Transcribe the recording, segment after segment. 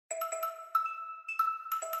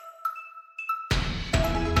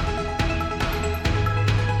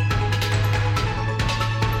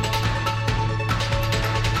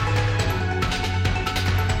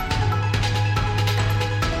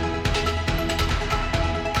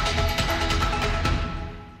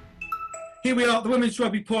Here we are, the Women's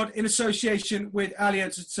Rugby Pod in association with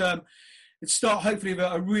Allianz. It's start hopefully of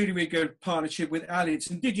a really, really good partnership with Allianz.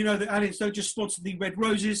 And did you know that Allianz don't just sponsor the Red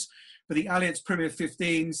Roses, but the Allianz Premier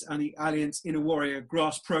 15s and the Allianz Inner Warrior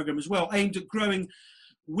Grass Programme as well, aimed at growing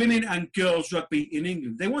women and girls rugby in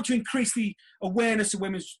England. They want to increase the awareness of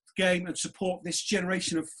women's game and support this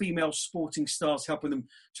generation of female sporting stars, helping them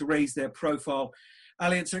to raise their profile.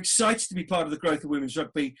 Allianz are excited to be part of the growth of women's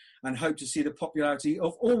rugby and hope to see the popularity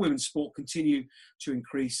of all women's sport continue to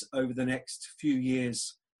increase over the next few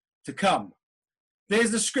years to come. There's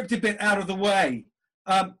the scripted bit out of the way.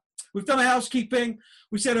 We've done a housekeeping.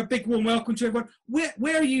 We said a big warm welcome to everyone. Where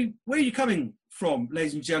are you coming from,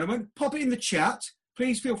 ladies and gentlemen? Pop it in the chat.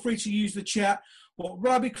 Please feel free to use the chat. What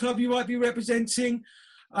rugby club you might be representing.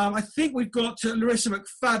 I think we've got Larissa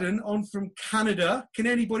McFadden on from Canada. Can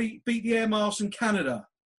anybody beat the air miles from Canada?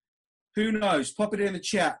 Who knows? Pop it in the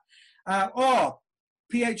chat.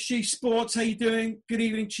 PHG Sports, how you doing? Good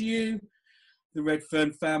evening to you. The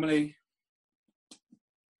Redfern family.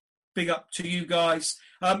 Big up to you guys.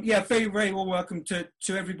 Very, very well welcome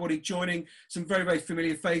to everybody joining. Some very, very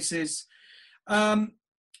familiar faces. And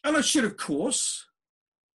I should, of course,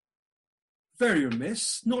 very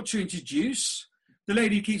remiss, not to introduce the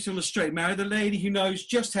lady who keeps me on the straight and narrow, the lady who knows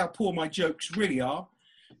just how poor my jokes really are,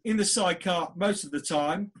 in the sidecar most of the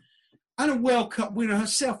time, and a World Cup winner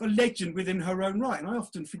herself, a legend within her own right. And I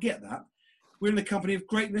often forget that. We're in the company of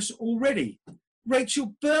greatness already.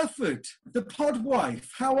 Rachel Burford, the pod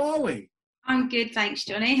wife. How are we? I'm good, thanks,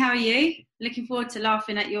 Johnny. How are you? Looking forward to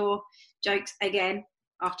laughing at your jokes again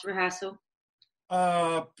after rehearsal.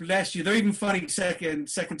 Bless you. They're even funny second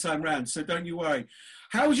time round, so don't you worry.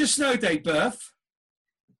 How was your snow day, Burf?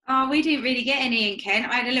 Oh, we didn't really get any in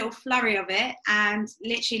Kent. I had a little flurry of it and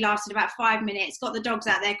literally lasted about 5 minutes. Got the dogs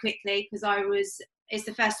out there quickly because it's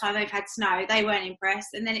the first time they've had snow. They weren't impressed.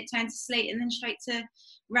 And then it turned to sleet and then straight to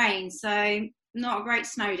rain. So not a great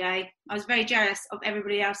snow day. I was very jealous of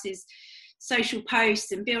everybody else's social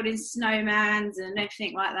posts and building snowmans and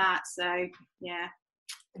everything like that. So, yeah.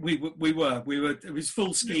 We were. It was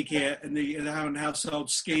full ski gear in the Howland household,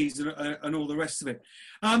 skis and all the rest of it.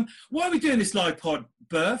 Why are we doing this live pod,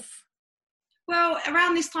 Burf? Well,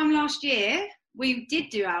 around this time last year, we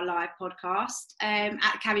did do our live podcast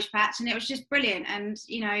at Cabbage Patch, and it was just brilliant. And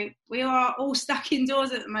we are all stuck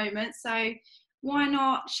indoors at the moment, so why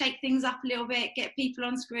not shake things up a little bit, get people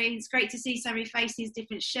on screen? It's great to see so many faces,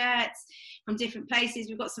 different shirts from different places.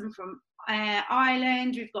 We've got some from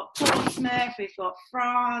Ireland, we've got Portsmouth, we've got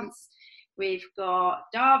France, we've got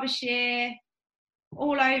Derbyshire,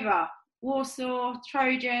 all over, Warsaw,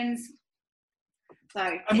 Trojans.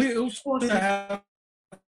 So, and we also have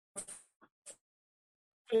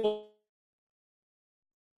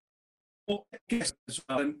guests as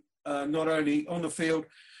well, not only on the field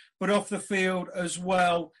but off the field as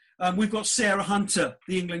well. We've got Sarah Hunter,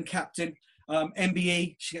 the England captain.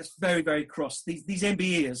 MBE, she gets very, very cross. These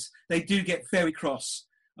MBEers, they do get very cross.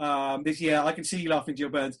 I can see you laughing, Jill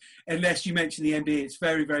Burns, unless you mention the MBE. It's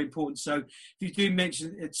very, very important. So if you do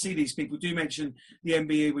see these people, do mention the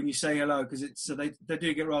MBE when you say hello, because they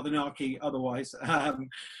do get rather narky otherwise.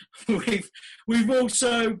 We've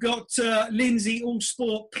also got Lindsay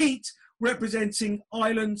Allsport Pete representing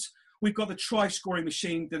Ireland. We've got the try-scoring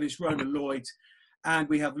machine that is Ronan Lloyd, and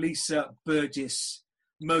we have Lisa Burgess.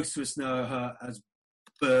 Most of us know her as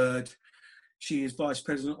Bird. She is vice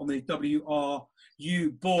president on the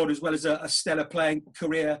WRU board, as well as a stellar playing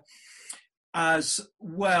career as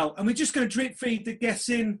well. And we're just going to drip feed the guests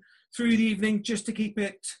in through the evening just to keep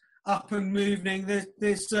it up and moving.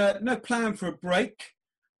 There's no plan for a break.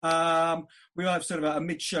 We have sort of a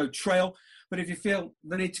mid-show trail, but if you feel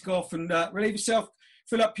the need to go off and relieve yourself,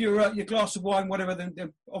 fill up your glass of wine, whatever, then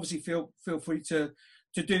obviously feel free to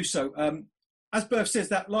do so. As Burf says,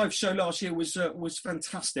 that live show last year was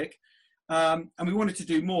fantastic, and we wanted to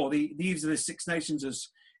do more. The Eves of the Six Nations, as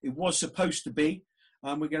it was supposed to be.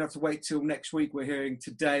 We're going to have to wait till next week. We're hearing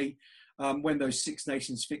today when those Six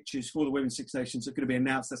Nations fixtures for the Women's Six Nations are going to be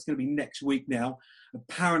announced. That's going to be next week now.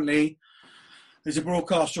 Apparently, there's a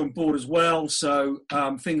broadcaster on board as well, so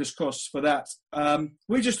fingers crossed for that.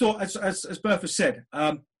 We just thought, as Burf has said,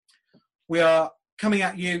 we are coming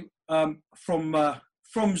at you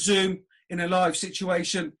from Zoom in a live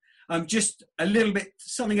situation. Just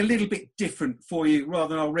something a little bit different for you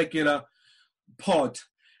rather than our regular pod.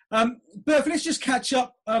 Burf, let's just catch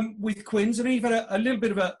up with Quins. I know you've had a little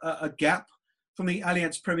bit of a gap from the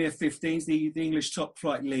Allianz Premier 15s, the English Top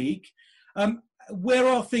Flight League. Where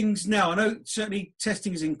are things now? I know certainly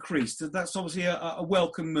testing has increased. That's obviously a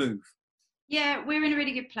welcome move. Yeah, we're in a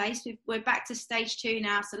really good place. We're back to stage 2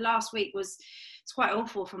 now. So last week was it's quite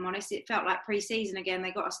awful, if I'm honest. It felt like pre-season again.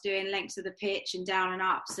 They got us doing lengths of the pitch and down and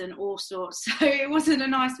ups and all sorts. So it wasn't a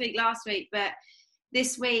nice week last week, but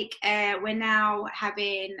this week we're now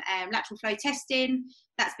having lateral flow testing.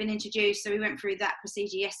 That's been introduced, so we went through that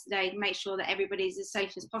procedure yesterday to make sure that everybody's as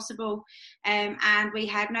safe as possible. And we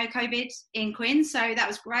had no COVID in Quinn, so that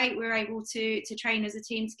was great. We were able to train as a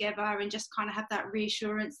team together and just kind of have that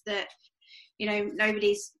reassurance that, you know,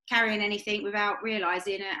 nobody's carrying anything without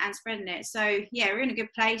realising and spreading it. So yeah, we're in a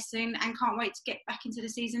good place and can't wait to get back into the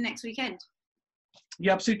season next weekend.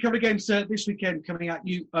 Yeah, absolutely. A couple of games this weekend coming at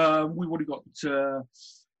you. We've already got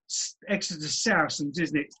Exeter Saracens,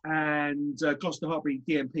 isn't it? And Gloucester Hartpury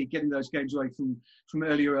DMP, getting those games away from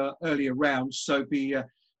earlier rounds. So it'd be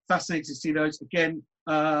fascinating to see those again.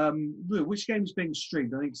 Which game's being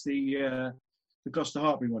streamed? I think it's the Gloucester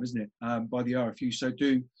Hartpury one, isn't it? By the RFU. So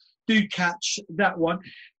do catch that one.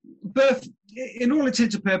 Berth, in all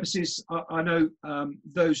intents and purposes, I know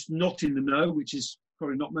those not in the know, which is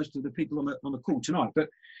probably not most of the people on the call tonight, but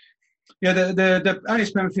yeah, the Alias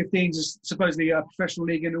Premier 15s is supposedly a professional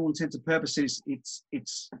league in all intents and purposes.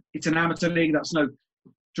 It's an amateur league. That's no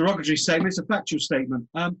derogatory statement. It's a factual statement.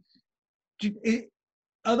 Are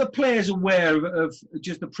the players aware of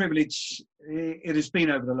just the privilege it has been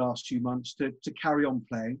over the last few months to carry on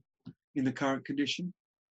playing in the current condition?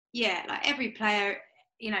 Yeah, like every player,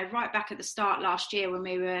 you know, right back at the start last year when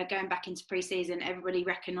we were going back into pre-season, everybody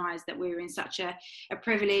recognised that we were in such a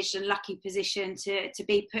privileged and lucky position to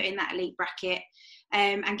be put in that elite bracket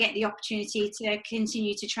and get the opportunity to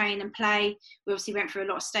continue to train and play. We obviously went through a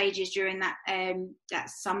lot of stages during that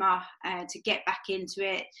summer to get back into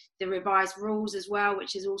it. The revised rules as well,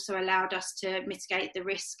 which has also allowed us to mitigate the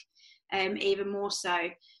risk even more so.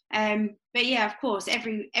 But yeah, of course,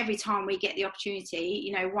 every time we get the opportunity,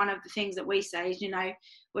 you know, one of the things that we say is, you know,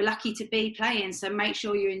 we're lucky to be playing, so make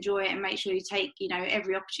sure you enjoy it and make sure you take, you know,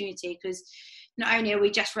 every opportunity, because not only are we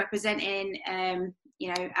just representing,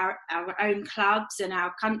 you know, our own clubs and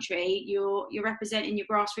our country, you're representing your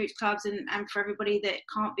grassroots clubs and for everybody that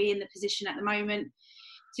can't be in the position at the moment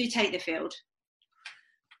to take the field.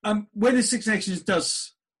 When the Six Nations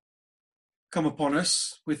does come upon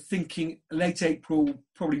us, we're thinking late April,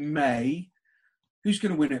 probably May. Who's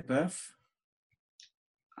going to win it, Berth?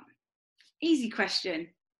 Easy question.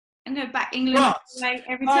 I'm going to back England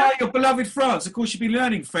every time. Oh, your beloved France. Of course, you've been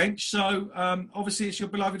learning French, so obviously it's your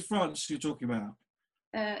beloved France you're talking about.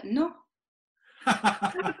 No.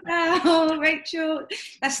 Oh, Rachel,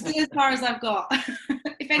 that's still as far as I've got.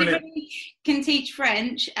 If anybody can teach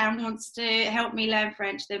French and wants to help me learn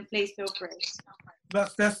French, then please feel free.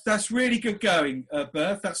 That's really good going,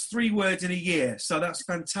 Berth. That's 3 words in a year, so that's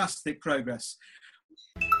fantastic progress.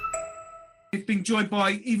 We've been joined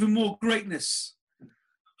by even more greatness.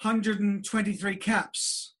 123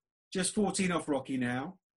 caps, just 14 off Rocky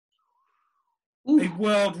now. Ooh. A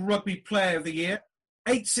World Rugby Player of the Year,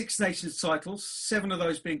 8 Six Nations titles, 7 of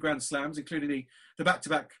those being Grand Slams, including the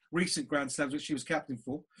back-to-back recent Grand Slams, which she was captain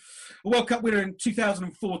for. A World Cup winner in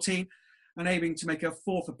 2014. And aiming to make her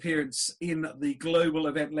 4th appearance in the global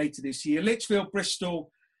event later this year. Lichfield, Bristol,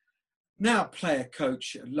 now player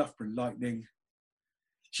coach at Loughborough Lightning.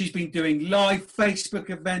 She's been doing live Facebook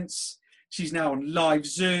events. She's now on live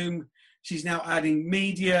Zoom. She's now adding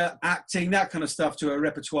media, acting, that kind of stuff to her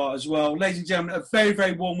repertoire as well. Ladies and gentlemen, a very,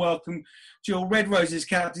 very warm welcome to your Red Roses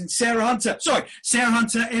captain, Sarah Hunter. Sarah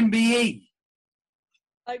Hunter, MBE.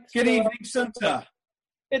 Thanks. Good evening, Sunter.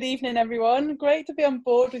 Good evening, everyone. Great to be on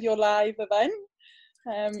board with your live event.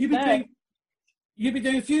 You've been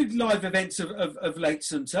doing a few live events of late,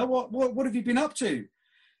 Sunter. What have you been up to?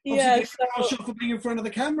 Yeah, for being in front of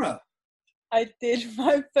the camera. I did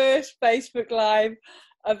my first Facebook Live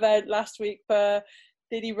event last week for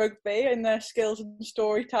Diddy Rugby in their skills and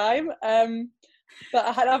story time. But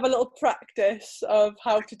I had to have a little practice of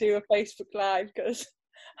how to do a Facebook Live because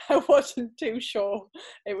I wasn't too sure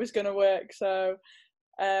it was going to work. So.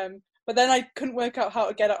 But then I couldn't work out how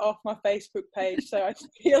to get it off my Facebook page, so I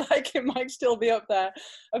feel like it might still be up there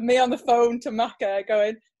of me on the phone to Macca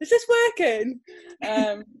going, is this working?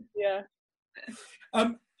 Yeah.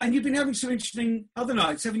 And you've been having some interesting other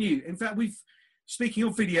nights, haven't you? In fact, speaking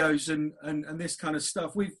of videos and this kind of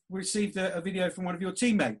stuff, we've received a video from one of your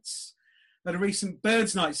teammates at a recent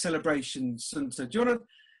Burns Night celebration. Do you want to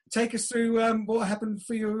take us through what happened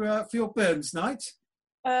for your Burns Night?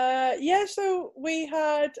 Yeah, so we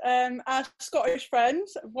had our Scottish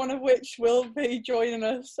friends, one of which will be joining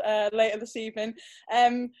us later this evening.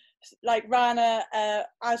 Like ran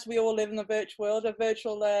as we all live in the virtual world, a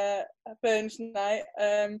virtual Burns Night.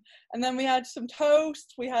 And then we had some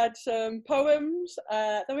toast, we had some poems,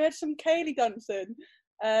 then we had some Ceilidh dancing.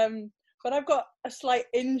 but I've got a slight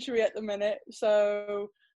injury at the minute, so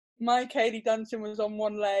my Katie dancing was on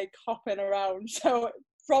one leg hopping around, so it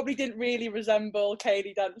probably didn't really resemble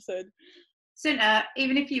Katie dancing. Sunta,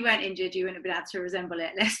 even if you weren't injured, you wouldn't have been able to resemble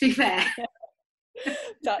it, let's be fair.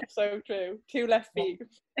 That's so true. 2 left feet.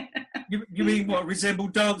 You mean what? Resemble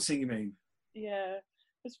dancing, you mean? Yeah.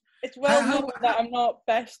 It's well known that I'm not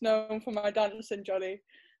best known for my dancing, Johnny.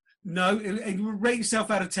 No, rate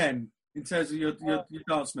yourself out of 10 in terms of your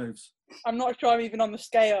dance moves. I'm not sure I'm even on the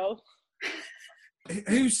scale.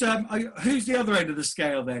 Who's the other end of the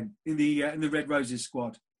scale then in the Red Roses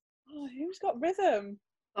squad? Oh, who's got rhythm?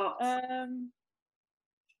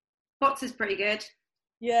 Bots is pretty good.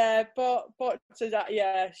 Yeah, but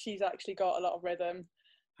she's actually got a lot of rhythm.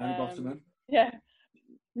 Harry Bottomman. Yeah.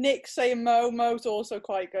 Nick's saying Mo's also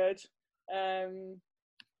quite good.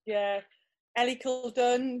 Yeah. Ellie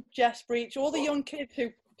Kildun, Jess Breach, all the young kids who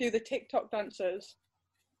do the TikTok dances.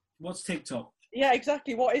 What's TikTok? Yeah,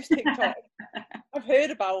 exactly. What is TikTok? I've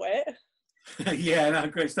heard about it. Yeah, no,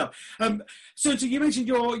 great stuff. So you mentioned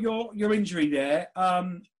your injury there.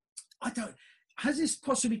 Has this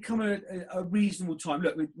possibly come a reasonable time?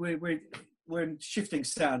 Look, we're in shifting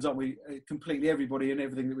sands, aren't we? Completely, everybody and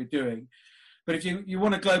everything that we're doing. But if you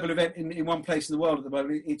want a global event in one place in the world at the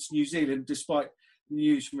moment, it's New Zealand. Despite the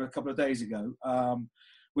news from a couple of days ago,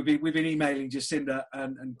 we've been emailing Jacinda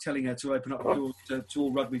and telling her to open up the doors to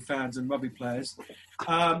all rugby fans and rugby players.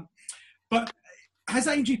 But has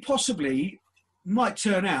that injury possibly might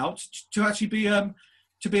turn out to actually be a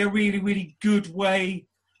really, really good way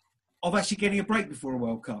of actually getting a break before a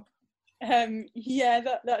World Cup? Yeah,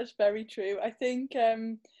 that's very true. I think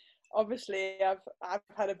obviously I've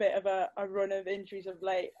had a bit of a run of injuries of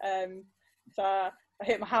late. So I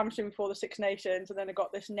hit my hamstring before the Six Nations, and then I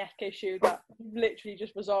got this neck issue that literally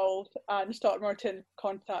just resolved and started my return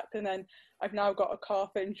contact, and then I've now got a calf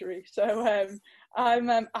injury. So I'm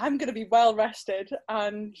going to be well rested,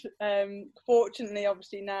 and fortunately,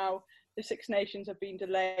 obviously now the Six Nations have been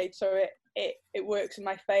delayed, so it works in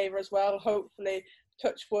my favour as well. Hopefully,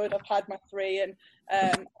 touch wood, I've had my 3,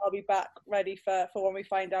 and I'll be back ready for when we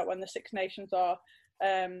find out when the Six Nations are.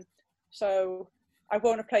 So I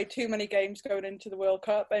won't have played too many games going into the World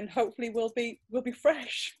Cup, and hopefully we'll be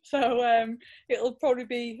fresh. So it'll probably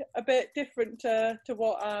be a bit different to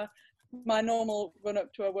what my normal run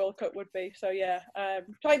up to a World Cup would be. So yeah,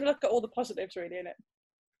 trying to look at all the positives really in it.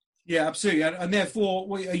 Yeah, absolutely. And therefore,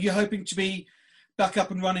 are you hoping to be back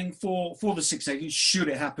up and running for the Six Nations? Should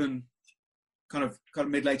it happen kind of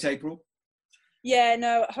mid-late April? Yeah,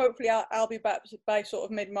 no, hopefully I'll be back by sort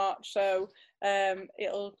of mid-March, so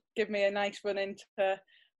it'll give me a nice run into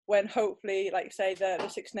when hopefully, like say, the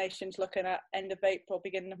Six Nations looking at end of April,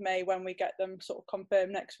 beginning of May, when we get them sort of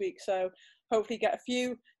confirmed next week. So hopefully get a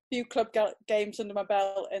few club games under my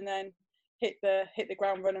belt, and then hit the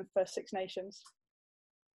ground running for Six Nations.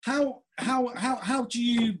 How do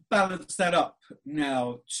you balance that up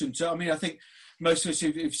now, Sunta? I mean, I think most of us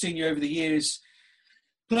who've seen you over the years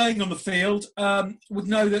playing on the field would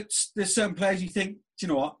know that there's certain players you think, do you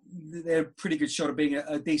know what, they're a pretty good shot of being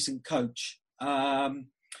a decent coach.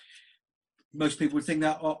 Most people would think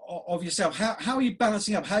that of yourself. How are you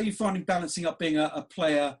balancing up? How are you finding balancing up being a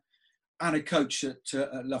player and a coach at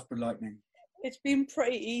Loughborough Lightning? It's been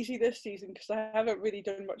pretty easy this season because I haven't really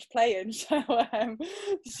done much playing.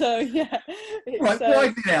 So yeah. Right,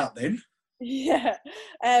 widen it out then. Yeah.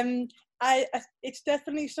 It's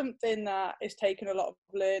definitely something that is taking a lot of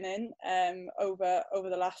learning over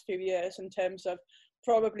the last few years, in terms of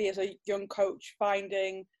probably as a young coach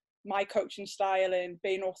finding my coaching style and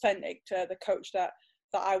being authentic to the coach that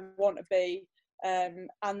I want to be,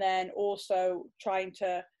 and then also trying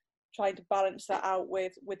to balance that out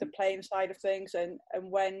with the playing side of things, and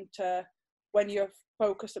when you're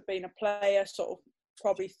focused at being a player, sort of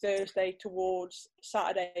probably Thursday towards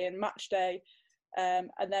Saturday and match day, and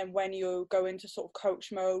then when you go into sort of coach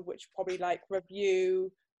mode, which probably like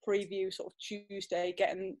review, preview, sort of Tuesday,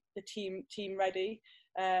 getting the team ready.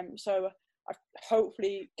 So I'm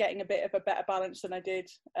hopefully getting a bit of a better balance than I did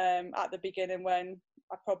at the beginning, when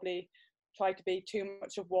I probably tried to be too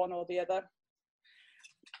much of one or the other.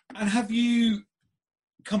 And have you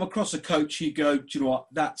come across a coach you go, do you know what,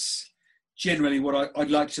 that's generally what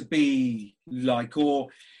I'd like to be like? Or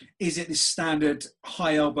is it this standard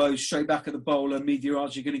high elbow, straight back at the bowler,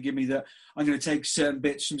 meteorology you're going to give me, that I'm going to take certain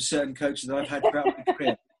bits from certain coaches that I've had throughout my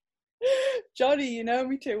career? Johnny, you know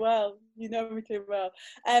me too well. No,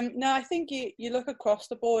 I think you look across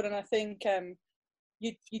the board, and I think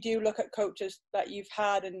you do look at coaches that you've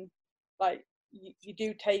had, and like you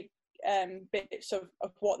do take bits of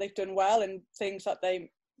what they've done well, and things that they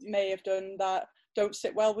may have done that don't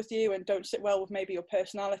sit well with you and don't sit well with maybe your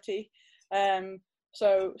personality.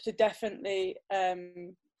 So definitely,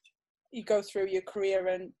 you go through your career,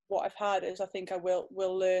 and what I've had is I think I will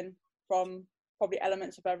learn from probably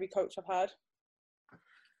elements of every coach I've had.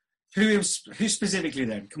 Who specifically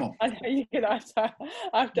then? Come on. I know you can answer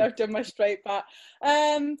after I've done my straight bat.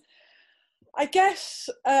 I guess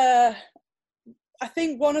I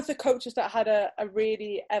think one of the coaches that had a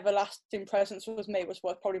really everlasting presence was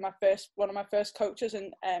probably one of my first coaches,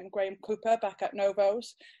 and Graham Cooper back at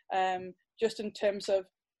Novos. Just in terms of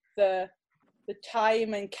the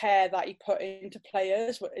time and care that he put into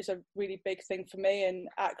players is a really big thing for me, and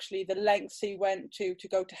actually the lengths he went to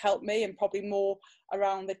go to help me, and probably more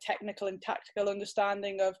around the technical and tactical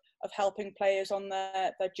understanding of helping players on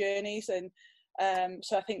their journeys. And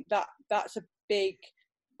so I think that's a big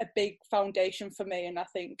foundation for me, and I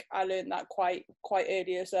think I learned that quite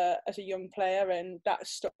early as a young player, and that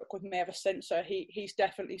stuck with me ever since. So he's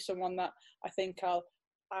definitely someone that I think I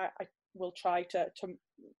will try to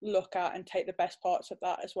look at and take the best parts of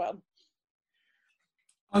that as well.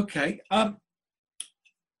 Okay.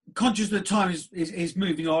 Conscious that the time is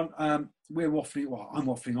moving on. We're waffling. Well, I'm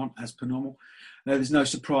waffling on as per normal. There's no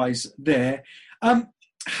surprise there.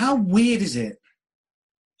 How weird is it?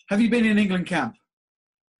 Have you been in England camp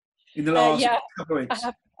in the last couple of weeks?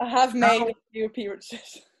 I have made a few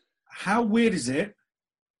appearances. How weird is it?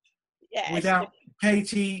 Yes. Without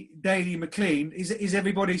Katie Daly McLean, is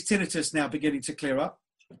everybody's tinnitus now beginning to clear up?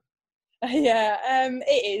 Yeah,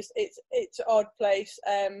 it is. It's an odd place,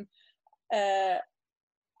 and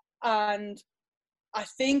I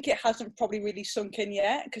think it hasn't probably really sunk in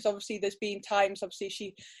yet, because obviously there's been times.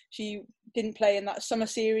 Obviously, she didn't play in that summer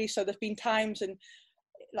series, so there's been times, and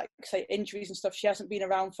like say injuries and stuff, she hasn't been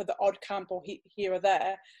around for the odd camp or here or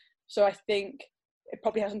there. So I think it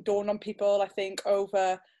probably hasn't dawned on people. I think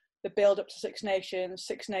over the build up to Six Nations,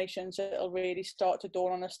 it'll really start to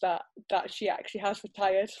dawn on us that she actually has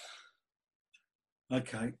retired.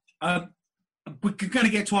 Okay. We're going to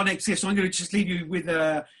get to our next guest, so I'm going to just leave you with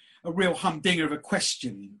a real humdinger of a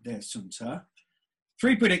question there, Sunta.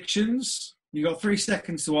 3 predictions. You've got 3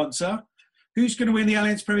 seconds to answer. Who's going to win the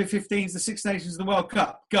Alliance Premier 15s, the Six Nations, the World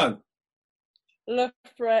Cup? Go.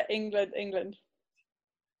 Loughborough, England.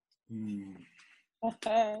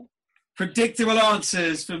 Predictable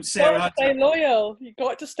answers from Sarah. Stay loyal. You've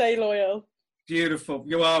got to stay loyal. Beautiful.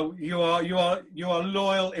 You are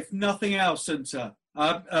loyal, if nothing else, Sunta.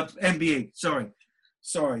 MBE.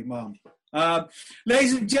 Sorry, Mum.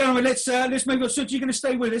 Ladies and gentlemen, let's move on. Sunta, you're going to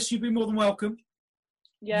stay with us. You'd be more than welcome.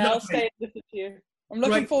 Yeah, Lovely. I'll stay and listen to you. I'm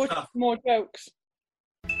looking forward to more jokes.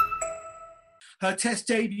 Her Test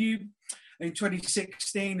debut in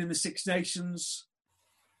 2016 in the Six Nations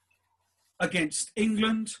against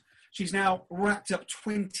England. She's now racked up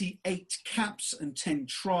 28 caps and 10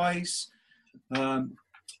 tries. At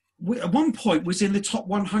one point was in the top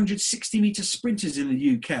 160-metre sprinters in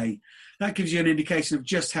the UK. That gives you an indication of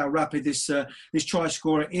just how rapid this try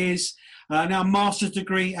scorer is. Now master's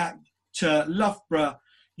degree at Loughborough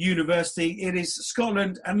University. It is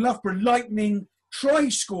Scotland and Loughborough Lightning try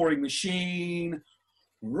scoring machine.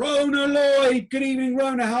 Rhona Lloyd. Good evening,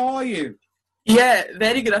 Rhona. How are you? Yeah,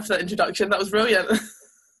 very good after that introduction. That was brilliant.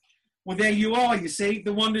 Well, there you are. You see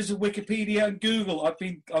the wonders of Wikipedia and Google. I've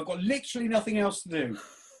got literally nothing else to do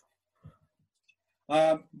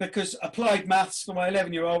because applied maths for my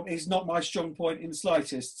 11-year-old is not my strong point in the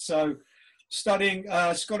slightest. So studying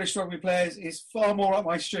Scottish rugby players is far more up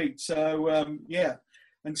my street. So yeah.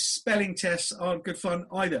 And spelling tests aren't good fun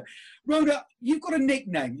either. Rhona, you've got a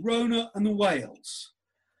nickname, Rhona and the Whales.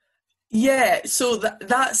 Yeah, so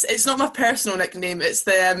that's it's not my personal nickname. It's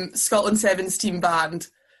the Scotland Sevens team band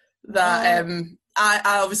that I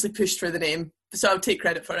obviously pushed for the name, so I'll take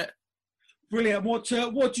credit for it. Brilliant. What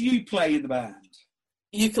do you play in the band?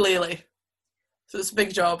 Ukulele. So it's a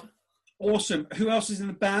big job. Awesome. Who else is in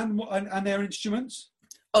the band and their instruments?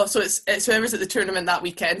 Oh, so it's whoever's at the tournament that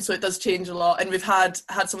weekend, so it does change a lot. And we've had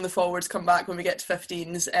some of the forwards come back when we get to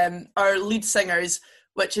 15s. Our lead singers,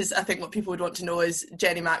 which is, I think, what people would want to know, is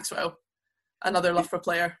Jenny Maxwell, another Loughborough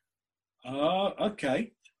player. Oh,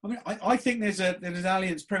 okay. I mean, I think there's an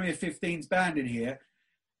Alliance Premier 15s band in here.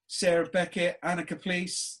 Sarah Beckett, Anna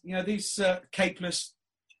Caplice, these Capeless,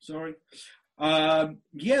 sorry.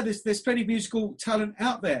 Yeah, there's plenty of musical talent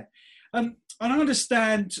out there. And I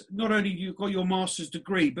understand not only you've got your master's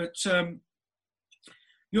degree, but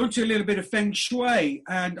you're into a little bit of feng shui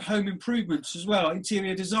and home improvements as well,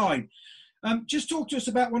 interior design. Just talk to us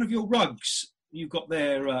about one of your rugs you've got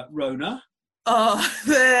there, Rhona. Oh,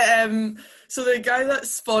 so the guy that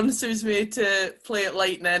sponsors me to play at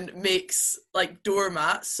Lightning makes like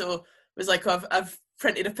doormats. So was like, I've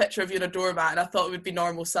printed a picture of you on a doormat, and I thought it would be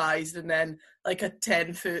normal sized, and then like a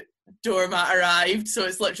 10-foot doormat arrived, so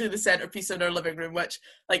it's literally the centerpiece in our living room, which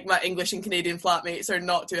like my English and Canadian flatmates are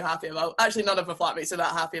not too happy about. Actually, none of my flatmates are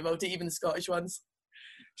that happy about it, even the Scottish ones.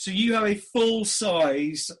 So you have a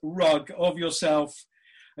full-size rug of yourself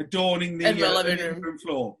adorning the living room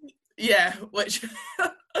floor. Yeah, which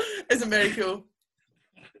isn't very cool.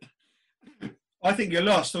 I think you're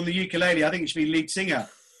lost on the ukulele. I think you should be lead singer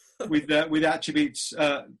with attributes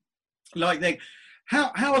like that.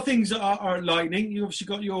 How are things are at Lightning? You obviously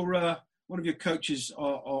got your one of your coaches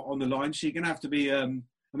on the line, so you're going to have to be.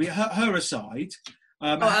 Her aside,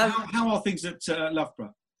 how are things at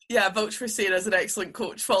Loughborough? Yeah, vouch for Sarah's an excellent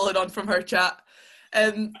coach, following on from her chat.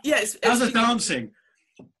 How's the dancing?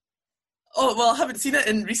 Oh, well, I haven't seen it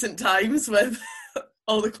in recent times with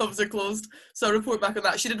all the clubs are closed, so I'll report back on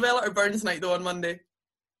that. She did well at her Burns night, though, on Monday.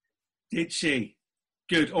 Did she?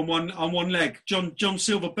 Good, on one leg. John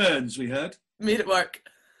Silver Burns, we heard. Made it work.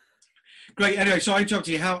 Great. Anyway, so I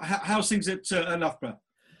interrupted you. How's things at Loughborough?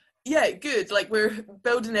 Yeah, good. Like, we're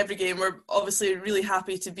building every game. We're obviously really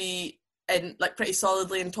happy to be in, like, pretty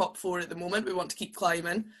solidly in top 4 at the moment. We want to keep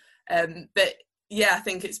climbing. But yeah, I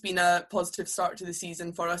think it's been a positive start to the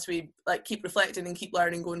season for us. We like keep reflecting and keep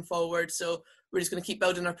learning going forward. So we're just going to keep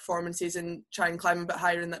building our performances and try and climb a bit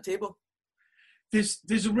higher in that table.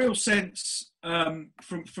 There's a real sense from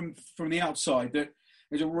the outside that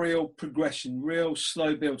there's a real progression, real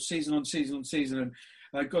slow build, season on season,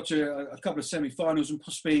 and got to a couple of semi-finals and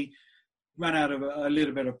possibly ran out of a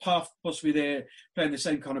little bit of puff. Possibly they're playing the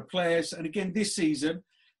same kind of players, and again this season,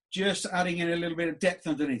 just adding in a little bit of depth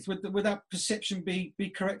underneath. Would that perception be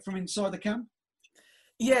correct from inside the camp?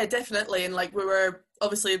 Yeah, definitely. And like we were,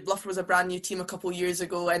 obviously Loughborough was a brand new team a couple of years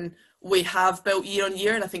ago, and we have built year on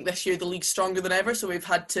year, and I think this year the league's stronger than ever, so we've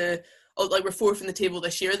had to, like we're 4th in the table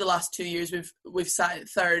this year. The last 2 years we've sat at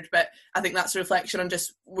 3rd, but I think that's a reflection on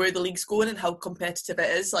just where the league's going and how competitive it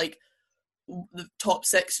is. Like the top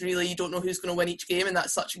 6, really, you don't know who's going to win each game, and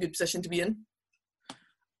that's such a good position to be in.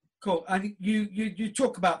 Cool. And you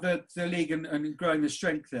talk about the league and growing the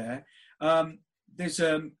strength there. There's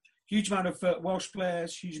a huge amount of Welsh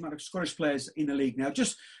players, huge amount of Scottish players in the league now.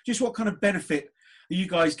 Just what kind of benefit are you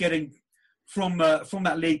guys getting from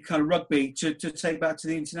that league kind of rugby to take back to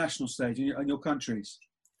the international stage in your countries?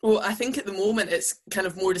 Well, I think at the moment it's kind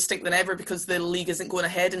of more distinct than ever because the league isn't going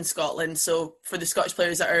ahead in Scotland. So for the Scottish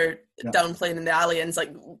players that are down playing in the Allianz,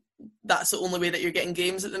 like that's the only way that you're getting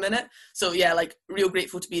games at the minute. So yeah, like real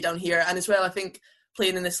grateful to be down here. And as well, I think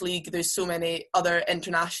playing in this league, there's so many other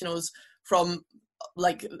internationals from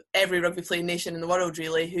like every rugby playing nation in the world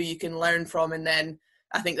really who you can learn from, and then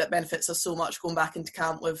I think that benefits us so much going back into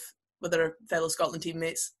camp with our fellow Scotland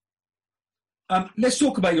teammates. Let's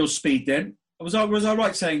talk about your speed then. Was I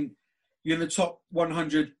right saying you're in the top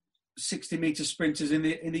 160 metre sprinters in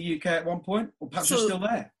the UK at one point, or perhaps you're still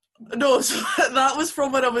there? No, so that was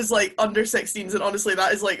from when I was like under 16s, and honestly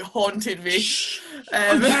that is like haunted me.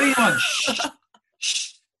 Don't tell anyone.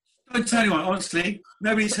 Don't tell anyone. Honestly,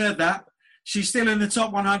 nobody's heard that. She's still in the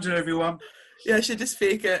top 100, everyone. Yeah, I should just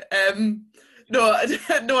fake it. No, I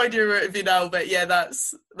had no idea where it'd be now, but yeah,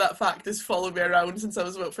 that fact has followed me around since I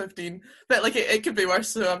was about 15. But like it could be worse,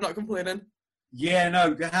 so I'm not complaining. Yeah,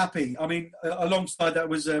 no, happy. I mean, alongside that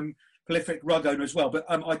was prolific rug owner as well. But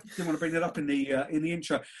I didn't want to bring that up in the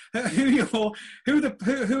intro. Who are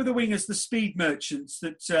the wingers, the speed merchants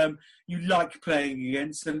that you like playing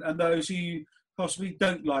against, and those who you possibly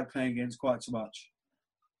don't like playing against quite so much?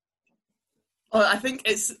 Well, I think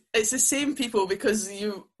it's the same people, because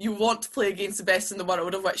you want to play against the best in the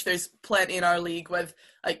world, of which there's plenty in our league with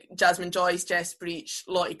like Jasmine Joyce, Jess Breach,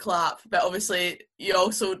 Lottie Clapp. But obviously you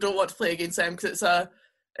also don't want to play against them because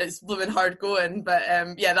it's blooming hard going. But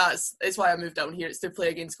yeah, it's why I moved down here. It's to play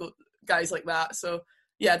against guys like that. So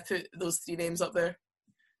yeah, I'd put those 3 names up there.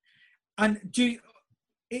 And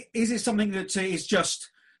is it something that is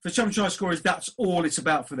just for some try scorers, that's all it's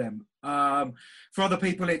about for them? For other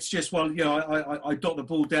people, it's just, well, you know, I dot the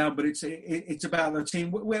ball down, but it's about the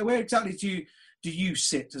team. Where exactly do you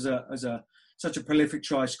sit as such a prolific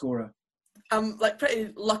try scorer? I'm like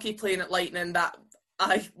pretty lucky playing at Lightning that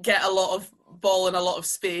I get a lot of ball and a lot of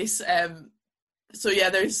space. So yeah,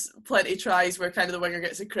 there's plenty of tries where kind of the winger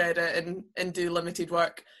gets a credit and do limited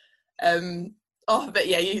work. But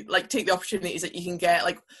yeah, you like take the opportunities that you can get.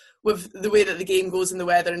 Like with the way that the game goes and the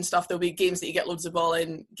weather and stuff, there'll be games that you get loads of ball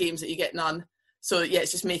in, games that you get none. So yeah,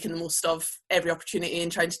 it's just making the most of every opportunity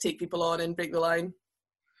and trying to take people on and break the line.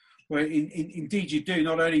 Well, indeed you do,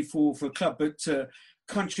 not only for club but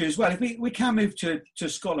country as well. If we can move to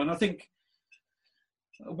Scotland, I think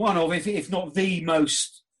one of, if not the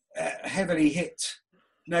most heavily hit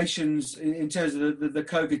nations in terms of the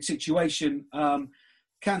COVID situation.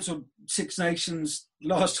 Cancelled Six Nations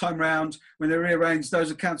last time round when they rearranged.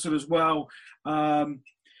 Those are cancelled as well.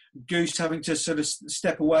 Goose having to sort of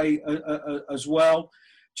step away as well.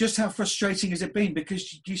 Just how frustrating has it been?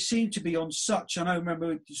 Because you seem to be on such. I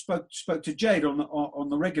remember you spoke to Jade on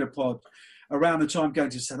the regular pod around the time going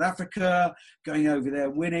to South Africa, going over there,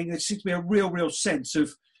 winning. There seems to be a real sense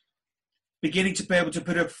of beginning to be able to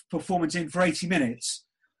put a performance in for 80 minutes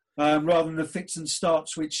rather than the fits and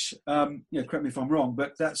starts, which, correct me if I'm wrong,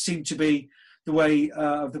 but that seemed to be the way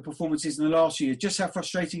of the performances in the last year. Just how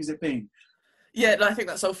frustrating has it been? Yeah, no, I think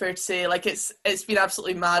that's all fair to say. Like, it's been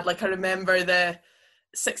absolutely mad. Like, I remember the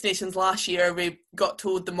Six Nations last year, we got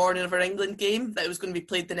told the morning of our England game that it was going to be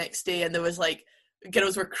played the next day, and there was like,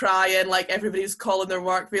 girls were crying, like everybody was calling their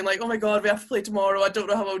work, being like, oh my god, we have to play tomorrow, I don't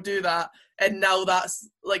know how I'll do that. And now that's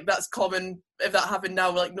common. If that happened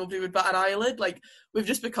now, like, nobody would bat an eyelid. Like, we've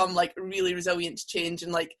just become like really resilient to change,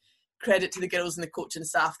 and like, credit to the girls and the coaching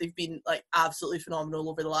staff. They've been like absolutely phenomenal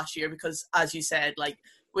over the last year, because as you said, like,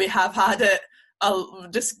 we have had it,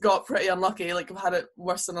 just got pretty unlucky. Like, we've had it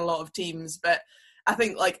worse than a lot of teams, but I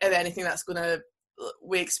think, like, if anything,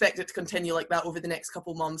 we expect it to continue like that over the next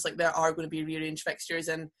couple of months. Like, there are going to be rearranged fixtures,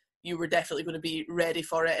 and you were definitely going to be ready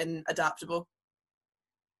for it and adaptable.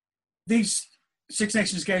 These Six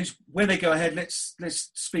Nations games, when they go ahead, let's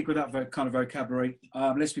speak with that kind of vocabulary.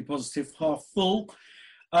 Let's be positive, half full.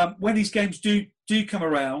 When these games do come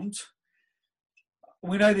around,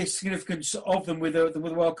 we know the significance of them with the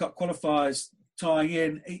World Cup qualifiers tying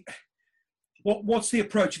in. What's the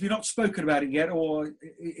approach? Have you not spoken about it yet, or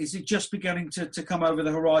is it just beginning to come over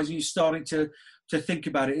the horizon? You're starting to think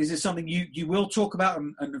about it. Is it something you will talk about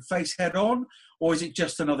and face head on, or is it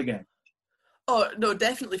just another game? Oh, no,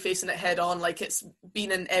 definitely facing it head on. Like, it's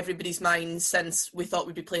been in everybody's minds since we thought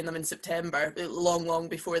we'd be playing them in September, long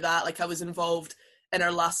before that. Like, I was involved in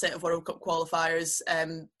our last set of World Cup qualifiers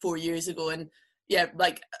 4 years ago, and yeah,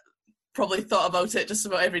 like, probably thought about it just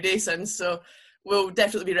about every day since. So we'll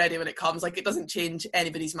definitely be ready when it comes. Like, it doesn't change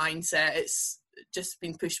anybody's mindset. It's just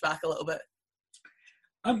been pushed back a little bit.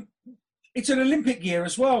 It's an Olympic year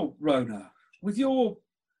as well, Rhona. With your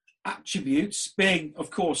attributes being,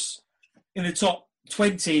 of course, in the top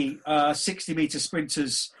 20 60-metre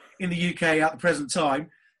sprinters in the UK at the present time.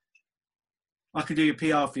 I could do your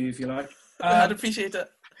PR for you if you like. I'd appreciate it.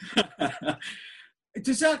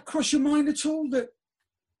 Does that cross your mind at all, that,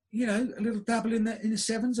 you know, a little dabble in the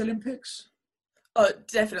Sevens Olympics? Oh,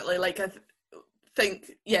 definitely. Like, I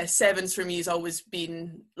think, yeah, Sevens for me has always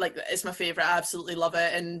been, like, it's my favourite. I absolutely love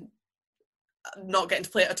it. And not getting to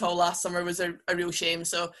play it at all last summer was a real shame.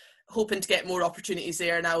 So hoping to get more opportunities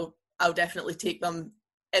there, and I'll definitely take them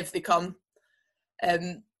if they come.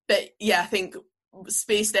 But yeah, I think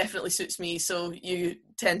space definitely suits me. So you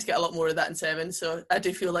tend to get a lot more of that in Sevens. So I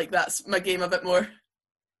do feel like that's my game a bit more.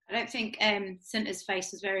 I don't think Sinter's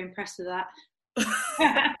face was very impressed with that.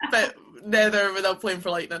 But neither without playing for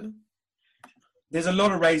Lightning. There's a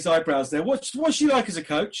lot of raised eyebrows there. What's she like as a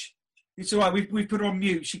coach? It's all right. We've put her on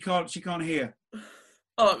mute. She can't hear.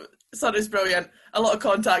 Oh, Sinter's brilliant. A lot of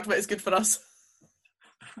contact, but it's good for us.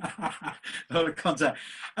 A lot of contact.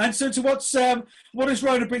 And so, what does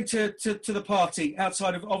Rhona bring to the party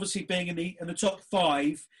outside of obviously being in the top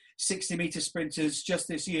 5 60-metre sprinters just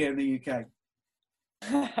this year in the UK?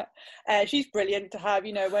 She's brilliant to have.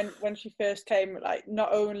 You know, when she first came, like,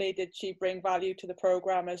 not only did she bring value to the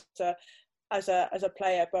programme as a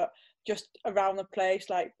player, but just around the place,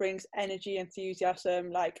 like, brings energy,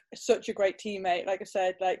 enthusiasm, like, such a great teammate. Like I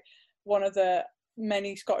said, like, one of the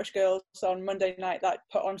many Scottish girls on Monday night that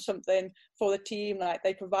put on something for the team. Like,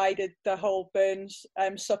 they provided the whole Burns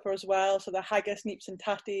supper as well, so the haggis, neeps and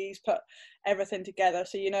tatties, put everything together.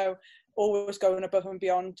 So, you know, always going above and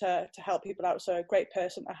beyond to help people out. So a great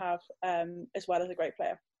person to have, as well as a great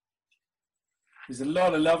player. There's a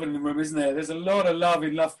lot of love in the room, isn't there? There's a lot of love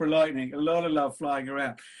in Loughborough Lightning, a lot of love flying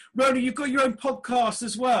around. Rhona, you've got your own podcast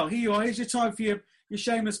as well. Here you are. Here's your time for your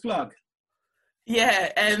shameless plug.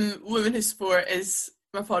 Yeah, Women Who Sport is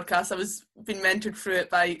my podcast. I was being mentored through it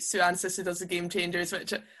by Sue Ansis, who does the Game Changers,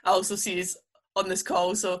 which I also see is on this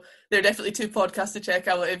call. So they're definitely 2 podcasts to check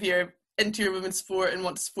out if you're into your women's sport and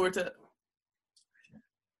want to support it.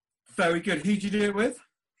 Very good. Who did you do it with?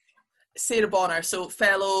 Sarah Bonner, so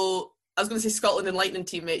fellow, I was going to say Scotland and Lightning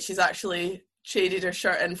teammate. She's actually traded her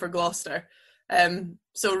shirt in for Gloucester.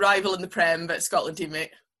 So rival in the Prem, but Scotland teammate.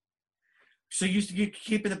 So you're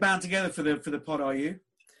keeping the band together for the pod, are you?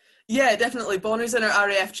 Yeah, definitely. Bonner's in her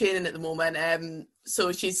RAF training at the moment,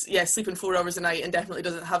 so she's sleeping 4 hours a night and definitely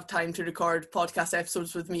doesn't have time to record podcast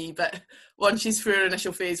episodes with me. But once she's through her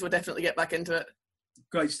initial phase, we'll definitely get back into it.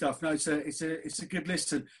 Great stuff. No, it's a good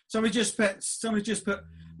listen. Somebody just put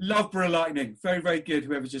Loughborough Lightning. Very, very good.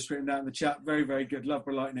 Whoever's just written that in the chat. Very, very good.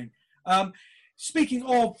 Loughborough Lightning. Speaking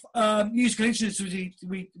of musical instruments,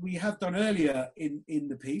 we have done earlier in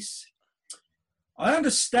the piece. I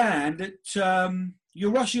understand that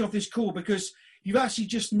you're rushing off this call because you've actually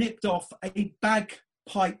just nipped off a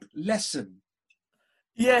bagpipe lesson.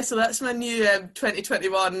 Yeah, so that's my new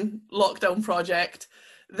 2021 lockdown project.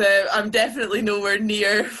 I'm definitely nowhere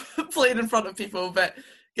near playing in front of people, but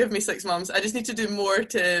give me 6 months. I just need to do more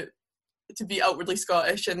to be outwardly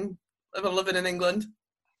Scottish and if I'm living in England.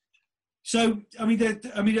 So, I mean,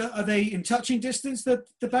 are they in touching distance, the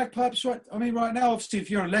bagpipes? Right. I mean, right now, obviously, if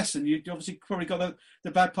you're on a lesson, you obviously probably got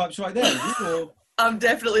the bagpipes right there. Or... I'm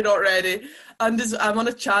definitely not ready. I'm on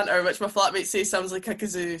a chanter, which my flatmates say sounds like a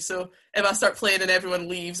kazoo. So if I start playing and everyone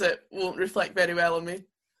leaves, it won't reflect very well on me.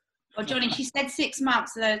 Well, Johnny, she said 6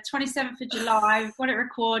 months, the 27th of July. We've got it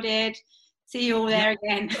recorded. See you all there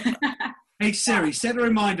again. Hey, Siri, set a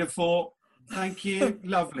reminder for... Thank you.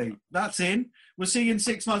 Lovely. That's in. We'll see you in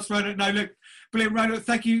 6 months, Ronan. No, look, brilliant, Ronan.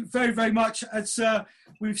 Thank you very, very much. As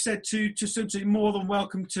we've said to Sunta, more than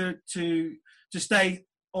welcome to stay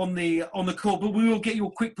on the call, but we will get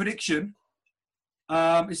your quick prediction.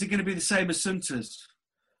 Is it going to be the same as Sunta's?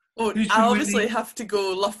 Oh, I obviously have to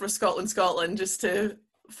go Loughborough, Scotland, just to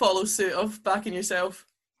follow suit of backing yourself.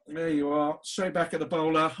 There you are, straight back at the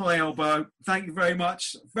bowler, high elbow. Thank you very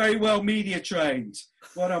much. Very well media trained.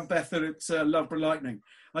 Well done, Bethan at Loughborough Lightning.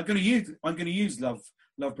 I'm going to use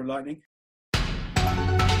Loughborough Lightning.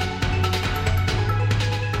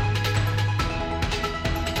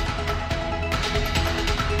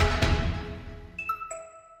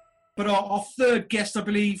 But our third guest, I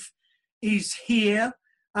believe, is here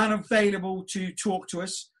and available to talk to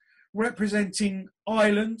us, representing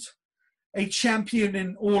Ireland. A champion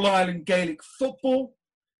in All-Ireland Gaelic football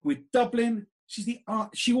with Dublin.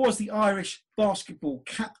 She was the Irish basketball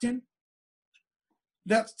captain.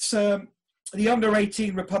 That's the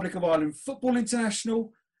Under-18 Republic of Ireland football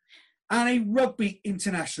international and a rugby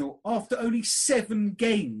international. After only 7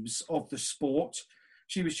 games of the sport,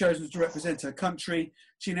 she was chosen to represent her country.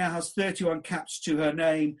 She now has 31 caps to her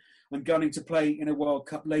name and gunning to play in a World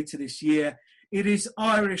Cup later this year. It is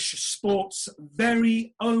Irish sport's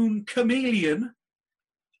very own chameleon,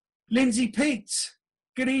 Lindsay Peat.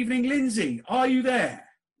 Good evening, Lindsay. Are you there?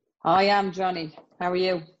 I am, Johnny. How are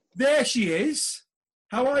you? There she is.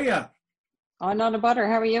 How are you? I'm not a butter.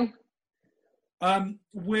 How are you?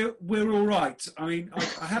 We're all right. I mean,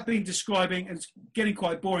 I have been describing, and it's getting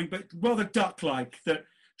quite boring, but rather duck-like, that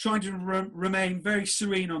trying to remain very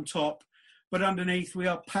serene on top, but underneath we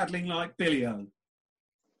are paddling like Billy-O.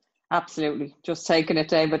 Absolutely. Just taking it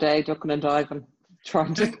day by day, ducking and diving,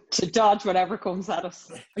 trying to dodge whatever comes at us.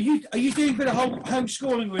 Are you doing a bit of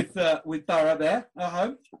homeschooling with Barra there at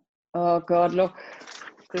home? Oh God, look,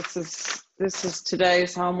 this is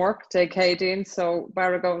today's homework. Day Dean. So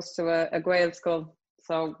Barra goes to a Gael school.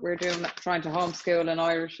 So we're trying to homeschool in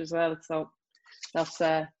Irish as well. So that's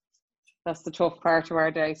the tough part of our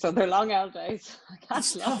day. So they're long old days.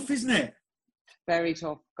 It's tough, isn't it? Very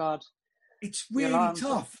tough. God, it's really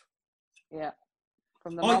tough. Yeah,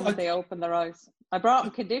 from the moment they open their eyes. I brought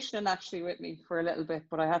them conditioning actually with me for a little bit,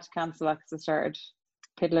 but I had to cancel that because it started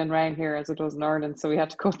piddling rain here as it does in Ireland. So we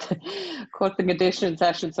had to cut the conditioning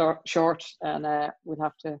session short, and we'll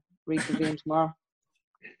have to reconvene tomorrow.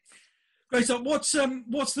 Great. So what's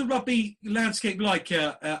the rugby landscape like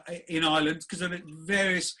in Ireland? Because of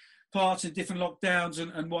various parts and different lockdowns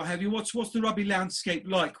and what have you. What's the rugby landscape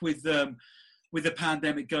like with the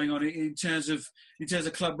pandemic going on in terms of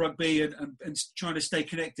club rugby and trying to stay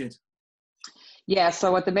connected? Yeah,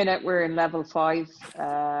 so at the minute we're in level 5,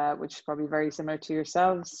 which is probably very similar to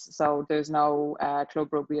yourselves. So there's no club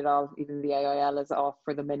rugby at all. Even the AIL is off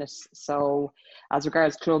for the minute. So as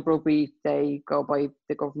regards club rugby, they go by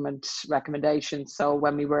the government recommendations. So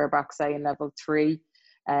when we were back, say, in level 3,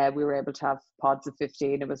 we were able to have pods of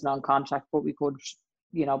 15. It was non-contact, but we could,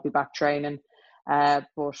 be back training.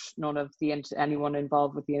 But none of anyone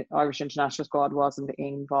involved with the Irish international squad wasn't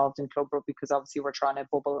involved in club rugby because obviously we're trying to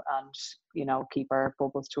bubble and keep our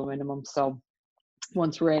bubbles to a minimum. So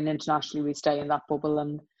once we're in internationally, we stay in that bubble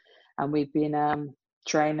and we've been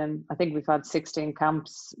training. I think we've had 16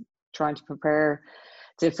 camps trying to prepare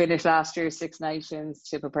to finish last year's Six Nations,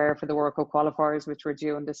 to prepare for the World Cup qualifiers, which were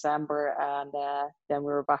due in December, and then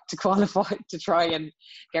we were back to qualify to try and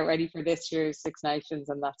get ready for this year's Six Nations,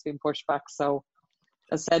 and that's been pushed back. So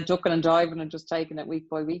as I said, ducking and diving and just taking it week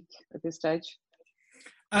by week at this stage.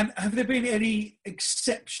 And have there been any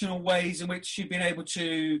exceptional ways in which you've been able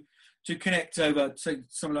to connect over, say,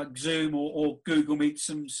 something like Zoom or Google Meet?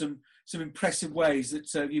 Some impressive ways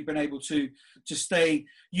that you've been able to stay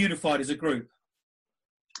unified as a group.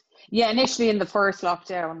 Yeah, initially in the first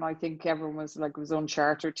lockdown, I think everyone was like, it was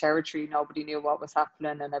uncharted territory. Nobody knew what was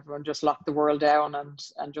happening, and everyone just locked the world down and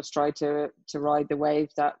just tried to ride the wave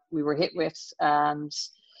that we were hit with. And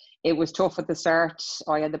it was tough at the start.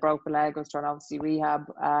 I had the broken leg. I was trying to obviously rehab,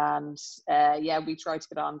 and we tried to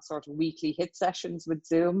get on sort of weekly hit sessions with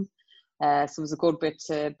Zoom. So it was a good bit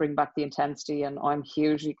to bring back the intensity, and I'm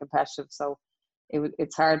hugely competitive, so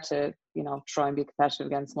it's hard to, try and be competitive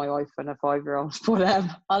against my wife and a 5-year-old, but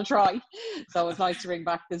I'll try. So it's nice to bring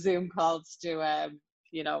back the Zoom calls to,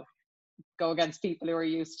 go against people who are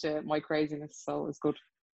used to my craziness. So it's good.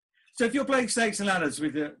 So if you're playing snakes and ladders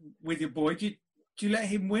with your boy, do you let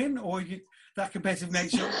him win, or that competitive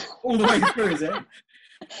nature all the way through, is it?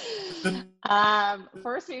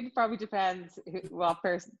 Firstly, it probably depends what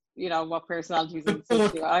personalities in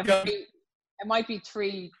the it might be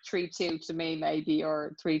 3-2 to me, maybe,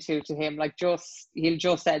 or 3-2 to him. Like, he'll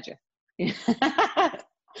just edge you.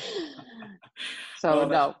 So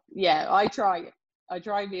no, yeah, I try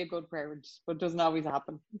to be a good parent, but it doesn't always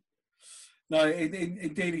happen. No,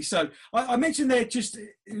 indeed. So I mentioned there, just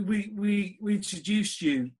we introduced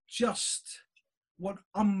you. Just what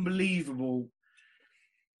unbelievable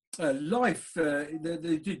life,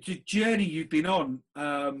 the journey you've been on.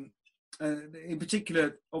 In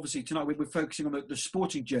particular, obviously tonight we're focusing on the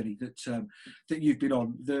sporting journey that you've been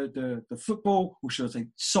on. The football, or should I say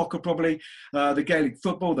soccer, probably the Gaelic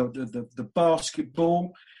football, the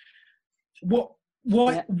basketball.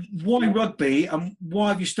 Why rugby, and why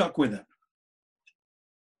have you stuck with it?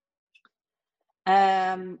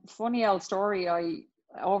 Funny old story.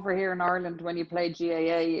 Over here in Ireland, when you play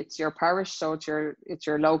GAA, it's your parish, so it's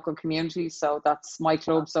your local community. So that's my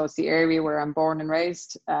club. So it's the area where I'm born and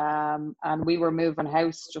raised. And we were moving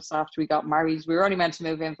house just after we got married. We were only meant to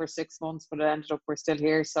move in for 6 months, but it ended up we're still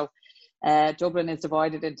here. So Dublin is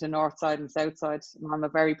divided into north side and south side. And I'm a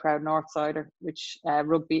very proud north sider, which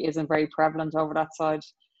rugby isn't very prevalent over that side.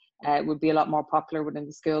 It would be a lot more popular within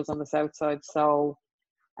the schools on the south side. So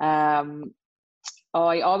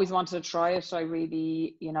I always wanted to try it. I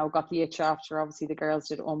really, got the itch after. Obviously, the girls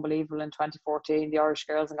did unbelievable in 2014, the Irish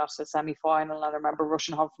girls, and got to the semi-final. And I remember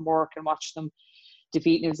rushing home from work and watched them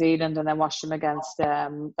defeat New Zealand, and then watched them against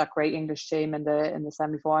that great English team in the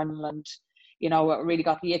semi-final. And, it really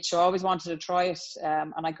got the itch. So I always wanted to try it.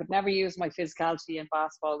 And I could never use my physicality in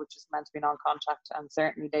basketball, which is meant to be non-contact. And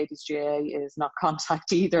certainly ladies GAA is not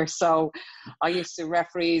contact either. So I used to,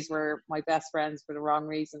 referees were my best friends for the wrong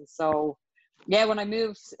reasons. So yeah, when I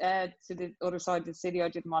moved to the other side of the city, I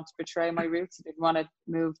didn't want to betray my roots. I didn't want to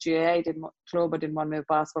move GAA, I didn't want to move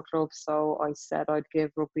basketball club. So I said I'd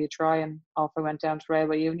give rugby a try, and off I went down to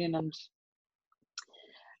Railway Union. And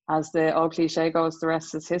as the old cliche goes, the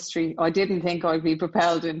rest is history. I didn't think I'd be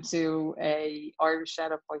propelled into a Irish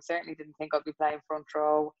setup. I certainly didn't think I'd be playing front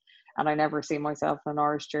row, and I never see myself in an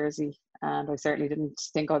Irish jersey. And I certainly didn't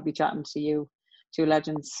think I'd be chatting to you, two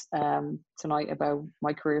legends, tonight about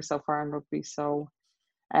my career so far in rugby. So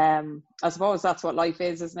I suppose that's what life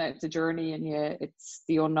is, isn't it? It's a journey, and it's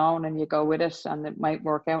the unknown, and you go with it, and it might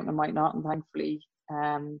work out and it might not, and thankfully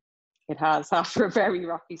it has after a very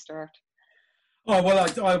rocky start. Oh well,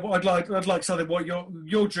 I'd like something what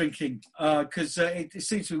you're drinking, because it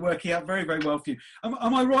seems to be working out very, very well for you.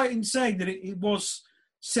 Am I right in saying that it was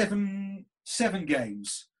seven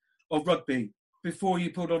games of rugby before you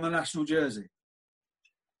put on the national jersey?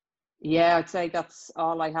 Yeah, I'd say that's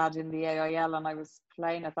all I had in the AIL, and I was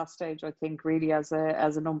playing at that stage, I think, really as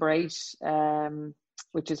a number 8,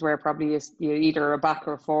 which is where probably you're either a back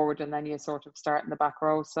or a forward, and then you sort of start in the back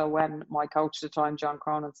row. So when my coach at the time, John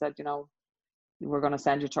Cronin, said, we're going to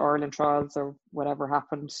send you to Ireland trials or whatever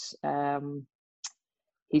happened,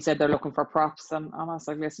 he said they're looking for props, and I was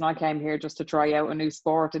like, listen, I came here just to try out a new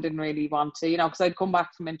sport. I didn't really want to, because I'd come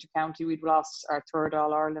back from inter-county. We'd lost our 3rd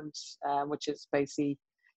All-Ireland, which is basically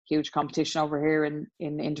huge competition over here in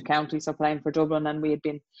inter-county, so playing for Dublin, and we had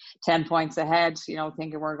been 10 points ahead,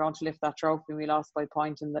 thinking we're going to lift that trophy, and we lost by a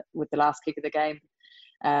point with the last kick of the game.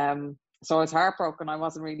 So I was heartbroken. I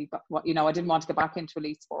wasn't really, I didn't want to get back into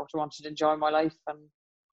elite sport. I wanted to enjoy my life,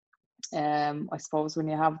 and I suppose when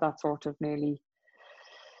you have that sort of nearly,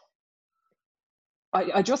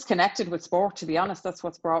 I just connected with sport, to be honest. That's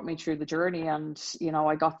what's brought me through the journey, and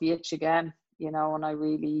I got the itch again, and I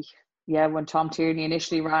really when Tom Tierney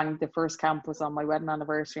initially rang, the first camp was on my wedding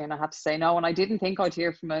anniversary, and I had to say no. And I didn't think I'd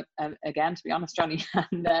hear from it again, to be honest, Johnny.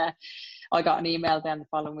 And I got an email then the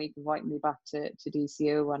following week inviting me back to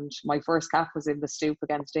DCU. And my first cap was in the Stoop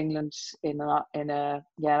against England in a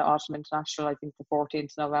Autumn International, I think the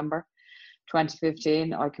 14th November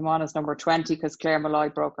 2015. I came on as number 20 because Claire Malloy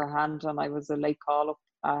broke her hand, and I was a late call-up.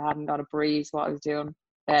 I hadn't got a breeze what I was doing.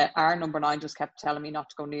 Our number 9 just kept telling me not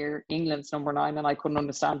to go near England's number 9, and I couldn't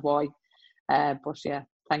understand why. But yeah,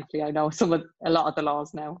 thankfully I know a lot of the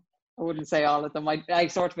laws now. I wouldn't say all of them. I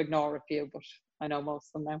sort of ignore a few, but I know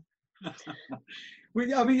most of them now.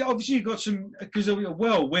 Well, I mean, obviously you got some, because of a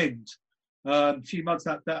whirlwind, a few months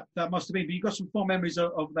that must have been. But you got some fond memories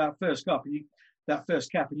of that first cup, and that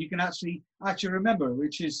first cap, and you can actually remember,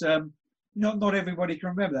 which is not everybody can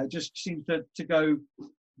remember that. It just seems to go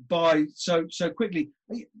by so quickly.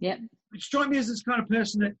 Yeah, you strike me as this kind of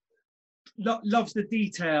person that loves the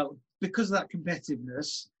detail because of that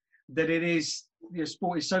competitiveness. That it is,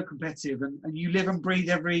 sport is so competitive, and you live and breathe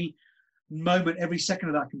every moment, every second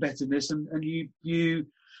of that competitiveness, and you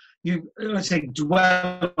let's say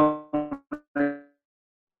dwell on it.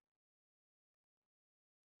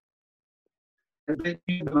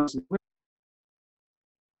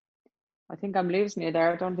 I think I'm losing you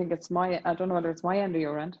there. I don't know whether it's my end or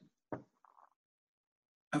your end.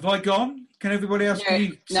 Have I gone? Can everybody else hear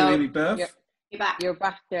you? No, me, Berth? You're back. You're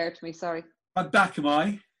back there to me, sorry. I'm back, am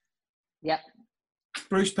I? Yeah.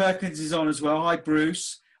 Bruce Perkins is on as well. Hi,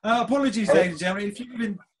 Bruce. Apologies, ladies and gentlemen. If you live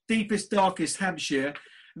in deepest, darkest Hampshire,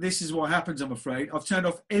 this is what happens, I'm afraid. I've turned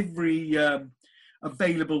off every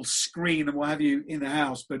available screen and what have you in the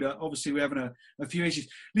house, but obviously we're having a few issues.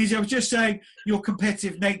 Lizzie, I was just saying, your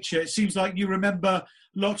competitive nature, it seems like you remember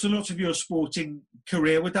lots and lots of your sporting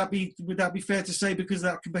career. Would that be fair to say, because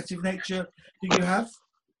of that competitive nature that you have?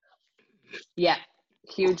 Yeah,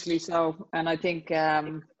 hugely so. And I think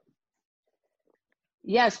I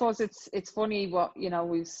suppose it's funny what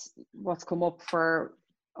what's come up for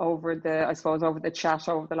over the chat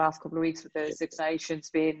over the last couple of weeks with the Six Nations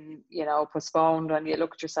being postponed, and you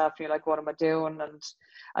look at yourself and you're like, what am I doing? And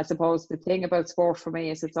I suppose the thing about sport for me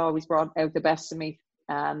is it's always brought out the best of me,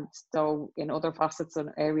 and though in other facets and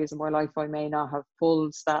areas of my life I may not have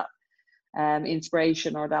pulled that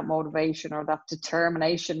inspiration or that motivation or that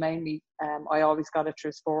determination mainly, I always got it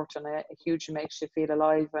through sport, and it hugely makes you feel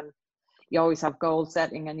alive, and you always have goal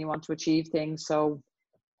setting and you want to achieve things. So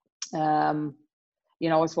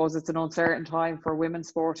I suppose it's an uncertain time for women's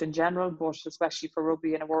sport in general, but especially for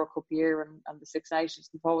rugby in a World Cup year and the Six Nations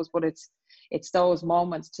composed. But it's those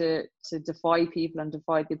moments to defy people and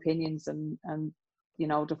defy the opinions and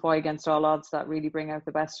defy against all odds that really bring out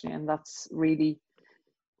the best in you. And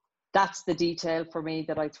that's the detail for me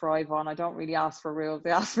that I thrive on. I don't really ask for rules. I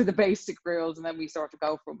ask for the basic rules, and then we sort of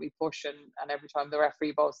go for it, we push, and every time the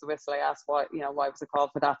referee blows the whistle, I ask why was it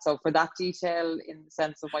called for that. So for that detail, in the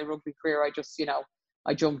sense of my rugby career, I just,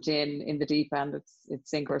 I jumped in the deep end. It's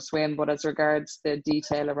sink or swim. But as regards the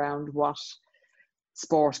detail around what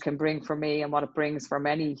sport can bring for me and what it brings for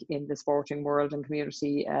many in the sporting world and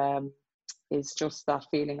community, is just that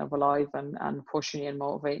feeling of alive and pushing you and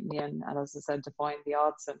motivating you, and as I said, defying the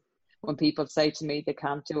odds. And when people say to me they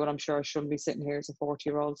can't do it, I'm sure I shouldn't be sitting here as a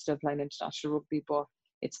 40-year-old still playing international rugby, but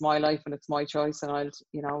it's my life and it's my choice, and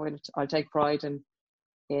I'll take pride in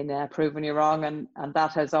proving you wrong, and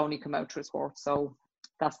that has only come out through sport. So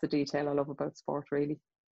that's the detail I love about sport, really.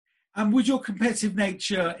 And would your competitive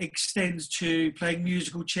nature extend to playing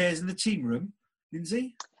musical chairs in the team room,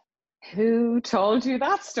 Lindsay? Who told you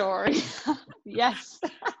that story? Yes.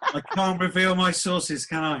 I can't reveal my sources,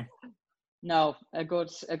 can I? No, a good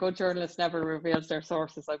journalist never reveals their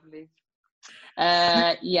sources, I believe.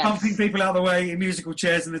 Yes. Pumping people out of the way in musical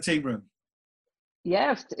chairs in the team room.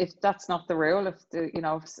 Yeah, if that's not the rule,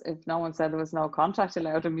 if no one said there was no contact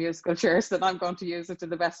allowed in musical chairs, then I'm going to use it to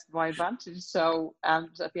the best of my advantage. So, and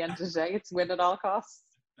at the end of the day, it's win at all costs.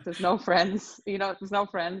 There's no friends. There's no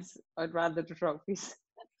friends. I'd rather the trophies.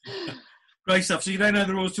 Great stuff. So you don't know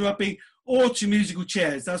the rules to rugby or to musical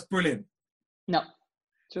chairs. That's brilliant. No,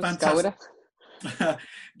 just fantastic. Go with it.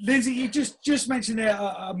 Lindsay, you just mentioned there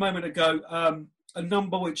a moment ago a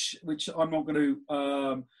number which I'm not going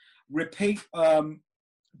to repeat,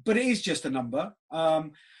 but it is just a number.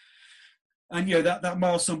 And that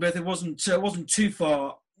milestone, Beth, it wasn't too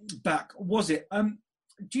far back, was it?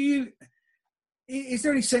 Is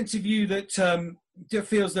there any sense of you that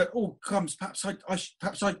feels that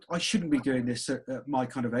perhaps I shouldn't be doing this at my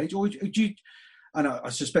kind of age, or do you? And I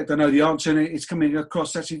suspect I know the answer, and it's coming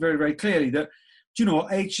across actually very, very clearly that, do you know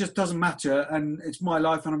what, age just doesn't matter, and it's my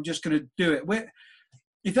life, and I'm just going to do it.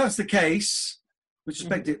 If that's the case, which I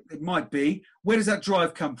suspect it might be. Where does that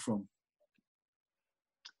drive come from?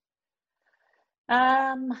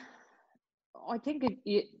 I think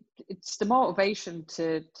it's the motivation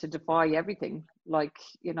to defy everything. Like,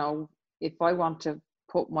 you know, if I want to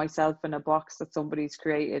put myself in a box that somebody's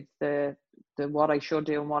created, the what I should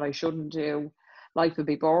do and what I shouldn't do, life would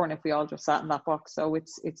be boring if we all just sat in that box. So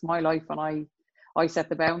it's my life, and I set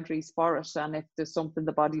the boundaries for it. And if there's something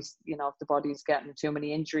if the body's getting too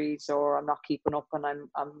many injuries, or I'm not keeping up and I'm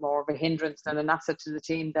more of a hindrance than an asset to the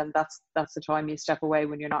team, then that's the time you step away,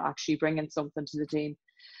 when you're not actually bringing something to the team.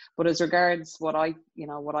 But as regards what I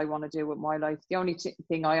want to do with my life, the only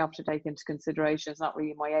thing I have to take into consideration is not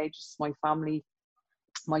really my age, it's my family,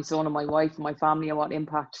 my son and my wife and my family, and what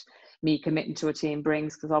impact me committing to a team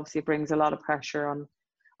brings, because obviously it brings a lot of pressure on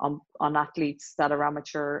athletes that are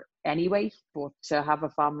amateur anyway, but to have a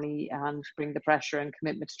family and bring the pressure and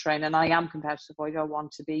commitment to train. And I am competitive. I don't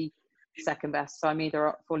want to be second best, so I'm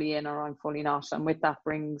either fully in or I'm fully not, and with that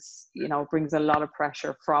brings a lot of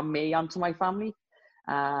pressure from me onto my family.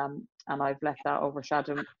 And I've let that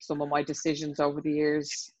overshadow some of my decisions over the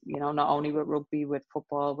years, not only with rugby, with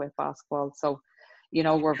football, with basketball. So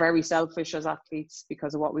we're very selfish as athletes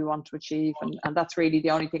because of what we want to achieve, and that's really the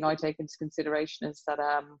only thing I take into consideration, is that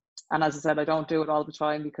and as I said, I don't do it all the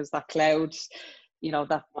time, because that cloud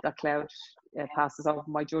that cloud passes over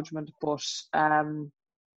my judgment. But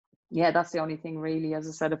that's the only thing really. As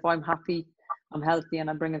I said, if I'm happy, I'm healthy, and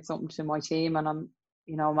I'm bringing something to my team, and I'm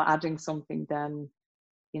adding something, then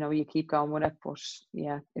you keep going with it. But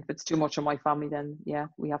if it's too much on my family, then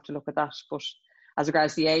we have to look at that. But as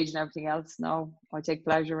regards the age and everything else, no, I take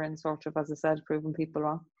pleasure in sort of, as I said, proving people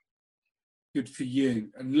wrong. Good for you,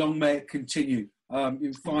 and long may it continue.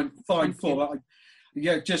 You fine form.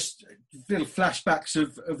 Just little flashbacks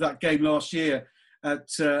of that game last year at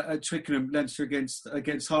Twickenham, Leinster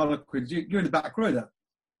against Harlequins. You're in the back row that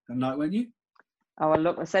night, weren't you? Oh,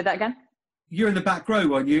 look, say that again. You're in the back row,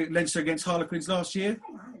 weren't you? Leinster against Harlequins last year.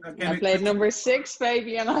 I played number 6,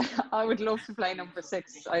 baby, and I would love to play number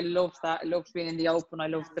 6. I loved that. I loved being in the open. I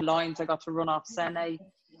loved the lines. I got to run off Sene.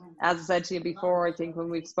 As I said to you before, I think when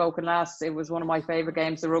we've spoken last, it was one of my favourite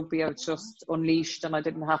games of rugby. I was just unleashed, and I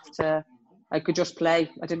could just play.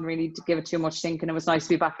 I didn't really give it too much thinking. It was nice to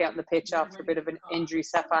be back out on the pitch after a bit of an injury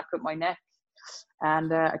setback with my neck.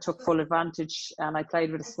 And I took full advantage, and I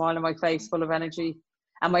played with a smile on my face, full of energy.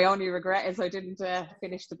 And my only regret is I didn't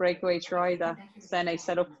finish the breakaway try that Sene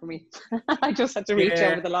set up for me. I just had to reach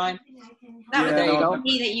over the line. That was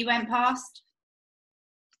me that you went past.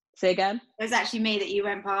 Say again? It was actually me that you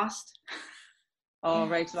went past. Oh,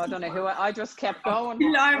 Rachel, I don't know who. I just kept going.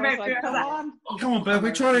 Come on, Bert,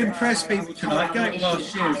 we're trying to impress people tonight. Going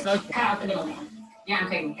last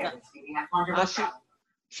year.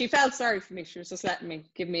 She felt sorry for me. She was just letting me,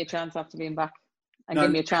 give me a chance after being back, and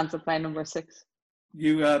give me a chance of playing number 6.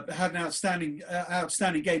 You had an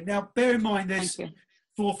outstanding game. Now, bear in mind, there's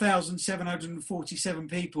 4,747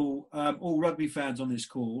 people, all rugby fans on this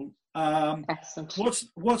call. Excellent.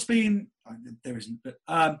 What's been? There isn't. But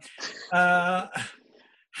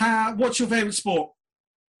what's your favourite sport?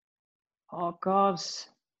 Oh God,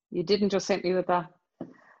 you didn't just hit me with that.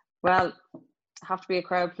 Well, have to be a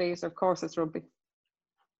crowd pleaser. Of course, it's rugby.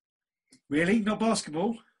 Really? Not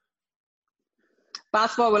basketball?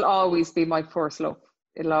 Basketball will always be my first love.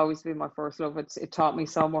 It'll always be my first love. It taught me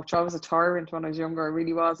so much. I was a tyrant when I was younger. I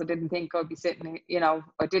really was. I didn't think I'd be sitting,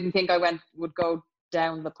 I didn't think I would go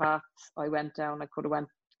down the path I went down. I could have went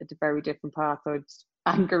a very different path. I had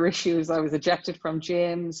anger issues. I was ejected from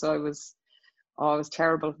gyms. I was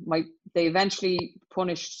terrible. They eventually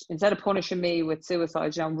instead of punishing me with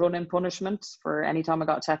suicide, running punishment for any time I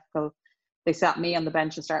got technical, they sat me on the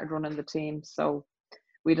bench and started running the team. So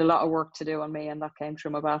we had a lot of work to do on me, and that came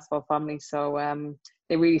through my basketball family. So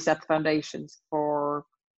they really set the foundations for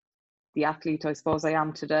the athlete I suppose I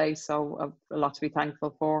am today. So I've a lot to be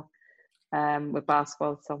thankful for with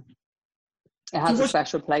basketball. So it has a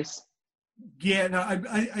special place. Yeah, no,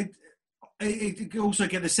 I also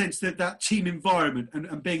get the sense that team environment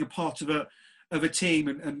and being a part of a team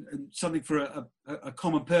and something for a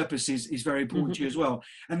common purpose is very important to you as well.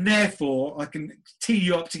 And therefore, I can tee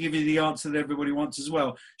you up to give you the answer that everybody wants as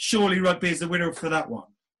well. Surely rugby is the winner for that one.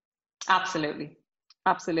 Absolutely,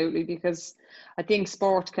 because I think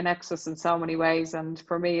sport connects us in so many ways. And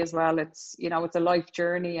for me as well, it's a life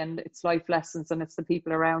journey, and it's life lessons, and it's the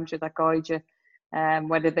people around you that guide you.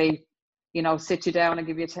 Whether they sit you down and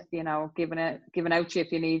give you, giving out to you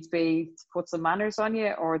if you needs be, to put some manners on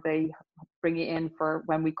you, or they bring you in for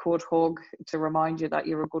when we could hug to remind you that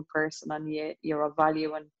you're a good person and you're of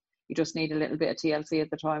value, and you just need a little bit of TLC at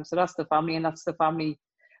the time. So that's the family, and that's the family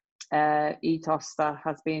ethos that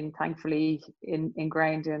has been thankfully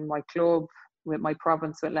ingrained in my club, with my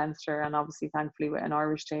province, with Leinster, and obviously thankfully with an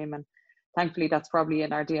Irish team. And thankfully that's probably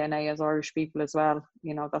in our DNA as Irish people as well.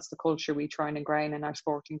 You know, that's the culture we try and ingrain in our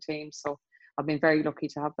sporting teams. So I've been very lucky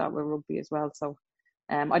to have that with rugby as well. So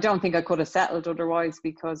I don't think I could have settled otherwise,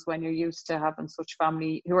 because when you're used to having such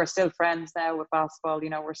family who are still friends now with basketball, you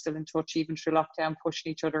know, we're still in touch even through lockdown,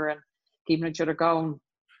 pushing each other and keeping each other going.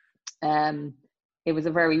 They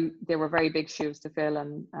were very big shoes to fill,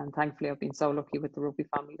 and thankfully I've been so lucky with the rugby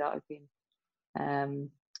family that I've been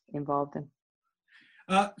involved in.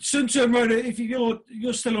 Sunta and Rona, if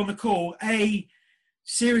you're still on the call,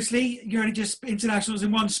 seriously, you're only just internationals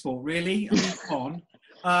in one sport, really? I mean, come on.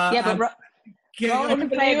 Yeah, but Rona can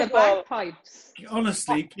play the bagpipes.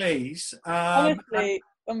 Honestly, please. Honestly,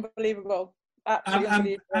 unbelievable. Absolutely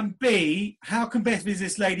unbelievable. And B, how competitive is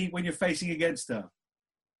this lady when you're facing against her?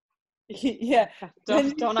 Yeah,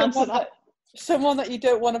 don't answer that. Someone that you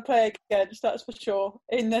don't want to play against, that's for sure,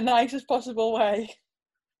 in the nicest possible way.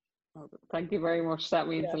 Thank you very much. That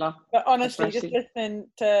means a lot. But honestly, just listening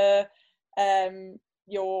to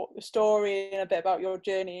your story and a bit about your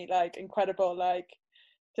journey, like incredible, like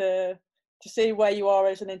to see where you are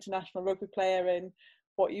as an international rugby player and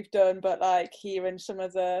what you've done, but like hearing some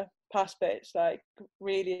of the past bits, like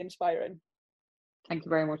really inspiring. Thank you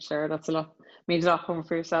very much, Sarah. That's a lot. Means a lot coming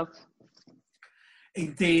for yourself.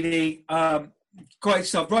 Indeed. Great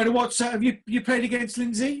stuff. Right, what have you played against,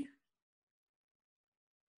 Lindsay?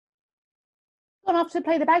 Gone off to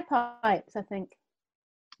play the bagpipes, I think.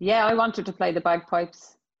 Yeah, I wanted to play the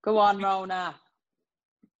bagpipes. Go on, Rona.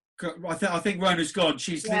 I think Rona's gone.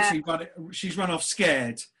 She's literally run off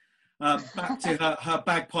scared. Back to her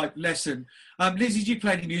bagpipe lesson. Lizzie, did you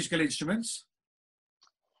play any musical instruments?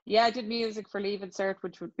 Yeah, I did music for Leaving Cert,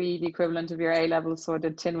 which would be the equivalent of your A level. So I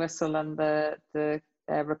did tin whistle and the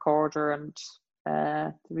recorder, and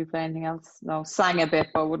did we play anything else? No, sang a bit,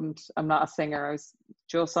 but I'm not a singer. I was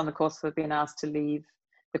just on the cusp of being asked to leave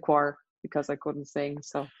the choir because I couldn't sing.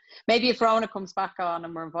 So maybe if Rona comes back on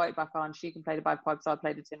and we're invited back on, she can play the bagpipes, I'll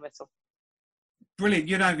play the tin whistle. Brilliant.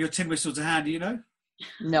 You don't have your tin whistle to hand, do you know?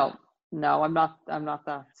 No, I'm not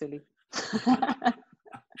that silly.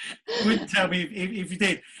 You wouldn't tell me if you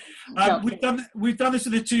did. No. We've done this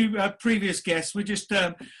with the two previous guests. We're just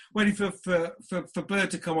waiting for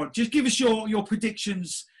Bird to come on. Just give us your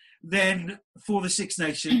predictions then for the Six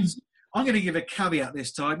Nations. I'm going to give a caveat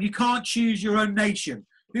this time. You can't choose your own nation.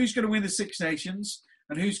 Who's going to win the Six Nations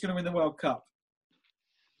and who's going to win the World Cup?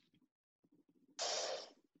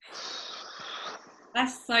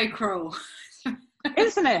 That's so cruel.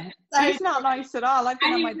 Isn't it? It's not nice at all. I've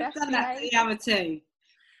been on my best done that to the other two.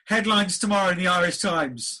 Headlines tomorrow in the Irish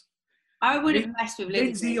Times. I wouldn't mess with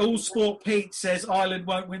Lindsay All Sport Pete says Ireland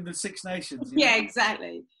won't win the Six Nations. Yeah,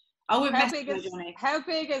 exactly. I wouldn't mess with Johnny. How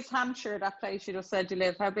big is Hampshire, that place you just said you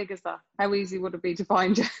live? How big is that? How easy would it be to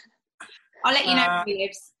find you? I'll let you know where he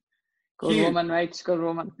lives. Good woman, right? Good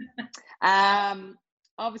woman.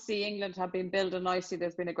 Obviously, England have been building nicely.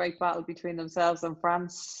 There's been a great battle between themselves and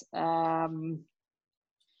France.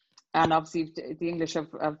 And obviously, the English have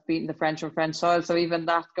beaten the French on French soil. So even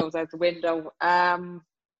that goes out the window.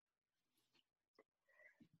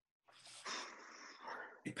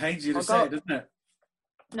 It pains you to say, doesn't it?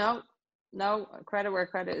 No. Credit where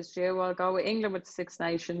credit is due. I'll go with England with the Six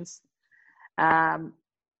Nations.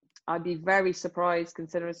 I'd be very surprised,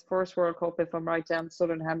 considering it's the first World Cup, if I'm right down the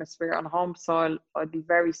Southern Hemisphere on home soil. I'd be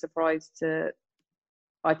very surprised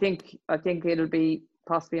I think it'll be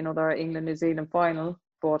possibly another England-New Zealand final,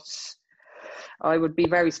 but I would be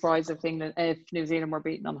very surprised if New Zealand were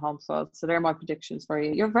beaten on home soil. So they're my predictions for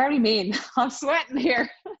you. You're very mean. I'm sweating here.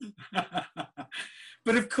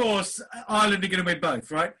 But of course, Ireland are going to win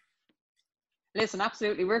both, right? Listen,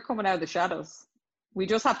 absolutely. We're coming out of the shadows. We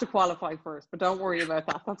just have to qualify first, but don't worry about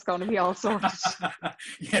that. That's going to be all sorted.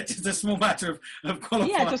 Yeah, just a small matter of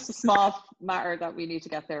qualifying. Yeah, just a small matter that we need to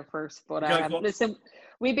get there first. But listen,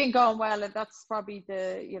 we've been going well, and that's probably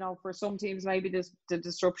for some teams, maybe the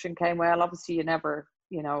disruption came well. Obviously, you never,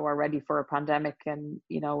 are ready for a pandemic, and,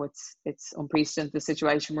 it's unprecedented the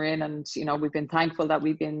situation we're in. And, we've been thankful that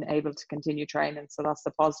we've been able to continue training. So that's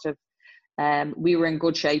the positive. We were in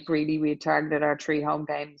good shape, really. We had targeted our 3 home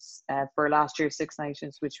games for last year's Six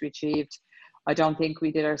Nations, which we achieved. I don't think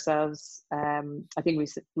we did ourselves. I think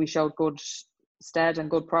we showed good stead and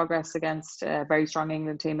good progress against a very strong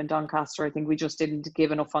England team in Doncaster. I think we just didn't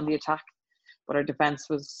give enough on the attack, but our defence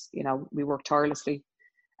was, we worked tirelessly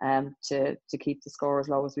to keep the score as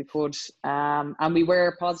low as we could. And we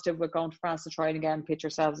were positive with going to France to try and again pitch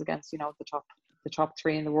ourselves against, the the top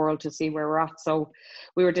 3 in the world to see where we're at. So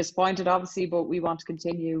we were disappointed, obviously, but we want to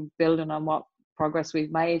continue building on what progress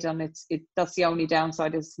we've made. And that's the only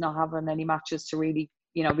downside, is not having any matches to really,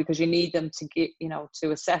 because you need them to get,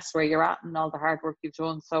 to assess where you're at and all the hard work you've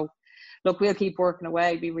done. So look, we'll keep working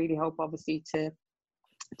away. We really hope, obviously, to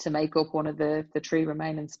make up one of the 3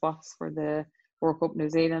 remaining spots for the World Cup New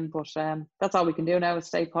Zealand. But that's all we can do now, is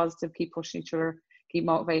stay positive, keep pushing each other, keep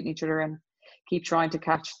motivating each other, and keep trying to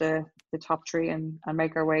catch the top 3 and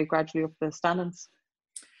make our way gradually up the standings.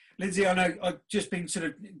 Lindsay, I know I've just been sort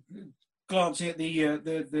of glancing at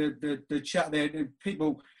the chat there.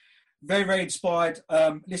 People very, very inspired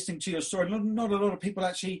listening to your story. Not a lot of people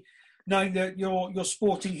actually knowing that your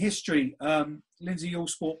sporting history. Lindsay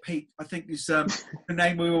Allsport Pete, I think, is the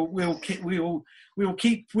name we will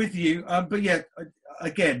keep with you. But yeah,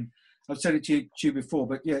 again, I've said it to you before,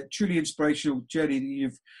 but yeah, truly inspirational journey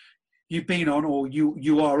that you've been on, or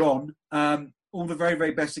you are on. All the very,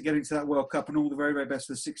 very best to getting to that World Cup, and all the very, very best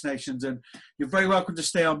for the Six Nations. And you're very welcome to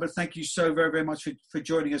stay on, but thank you so very, very much for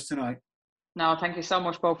joining us tonight. No, thank you so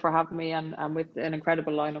much both for having me, and with an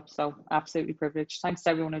incredible lineup. So absolutely privileged. Thanks to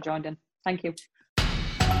everyone who joined in. Thank you.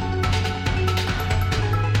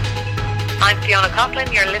 I'm Fiona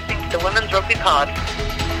Coughlin. You're listening to the Women's Rugby Pod.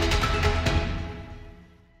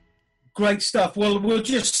 Great stuff. Well, we'll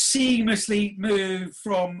just seamlessly move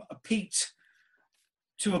from a Pete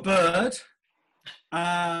to a bird.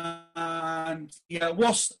 And yeah,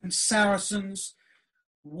 Wasps and Saracens,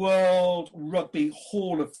 World Rugby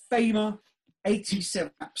Hall of Famer,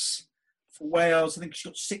 87 caps for Wales. I think she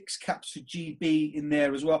got 6 caps for GB in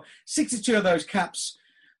there as well. 62 of those caps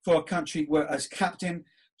for our country were as captain.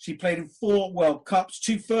 She played in 4 World Cups,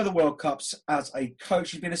 2 further World Cups as a coach.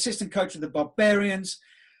 She's been assistant coach with the Barbarians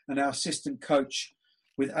and now assistant coach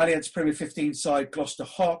with Allianz Premier 15 side Gloucester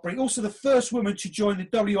Hartpury. Also the first woman to join the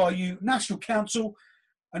WRU National Council,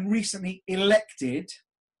 and recently elected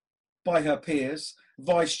by her peers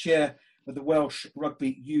Vice Chair of the Welsh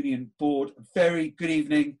Rugby Union Board. Very good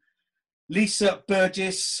evening, Lisa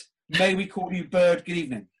Burgess. May we call you Bird? Good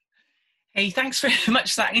evening. Hey, thanks very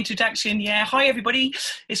much for that introduction. Yeah, hi everybody.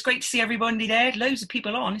 It's great to see everybody there. Loads of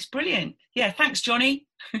people on. It's brilliant. Yeah, thanks, Johnny.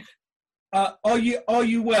 Are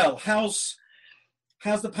you well? How's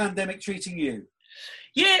the pandemic treating you?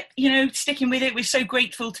 Yeah, sticking with it. We're so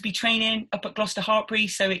grateful to be training up at Gloucester Hartpury,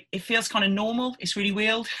 so it feels kind of normal. It's really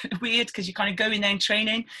weird because you kind of go in there and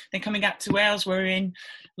training, then coming out to Wales, we're in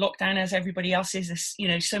lockdown as everybody else is. There's,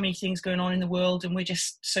 so many things going on in the world, and we're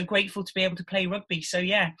just so grateful to be able to play rugby. So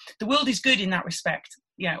yeah, the world is good in that respect.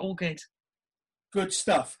 Yeah, all good. Good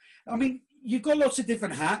stuff. I mean, you've got lots of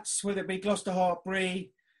different hats, whether it be Gloucester Hartpury,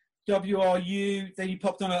 WRU, then you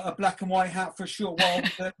popped on a black and white hat for a short while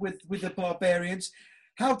with the Barbarians.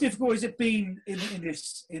 How difficult has it been in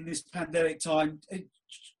this pandemic time? Do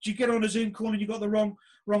you get on a Zoom call and you got the wrong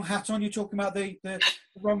hat on? You're talking about the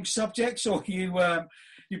wrong subjects, or you've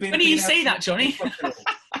been? When do you say that, Johnny?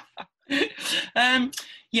 I'm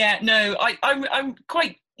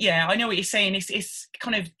quite. Yeah, I know what you're saying. It's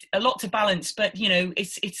kind of a lot to balance, but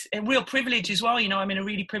it's a real privilege as well. I'm in a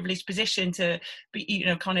really privileged position to be,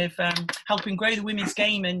 helping grow the women's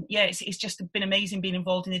game, and yeah, it's just been amazing being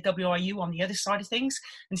involved in the WRU on the other side of things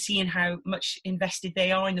and seeing how much invested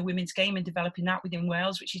they are in the women's game and developing that within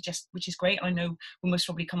Wales, which is great. I know we'll most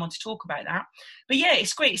probably come on to talk about that, but yeah,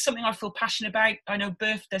 it's great. It's something I feel passionate about. I know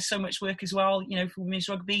Berth does so much work as well, for women's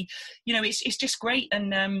rugby. It's just great,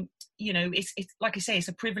 and it's like I say, it's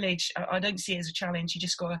a privilege. I don't see it as a challenge. You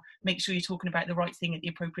just got to make sure you're talking about the right thing at the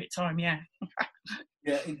appropriate time. Yeah.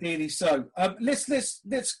 Yeah, indeed. So let's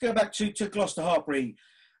go back to Gloucester Hartpury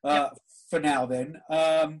for now. Then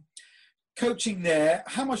coaching there,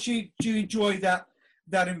 how much do you enjoy that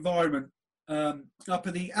environment up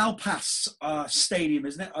at the Alpas Stadium,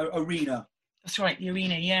 isn't it? Arena. That's right, the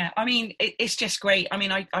arena, yeah. I mean, it's just great. I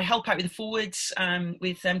mean, I help out with the forwards,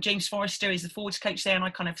 with James Forrester is the forwards coach there, and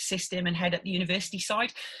I kind of assist him and head up the university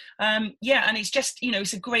side. And it's just,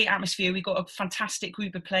 it's a great atmosphere. We've got a fantastic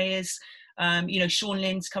group of players. Sean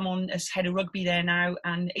Lynn's come on as head of rugby there now,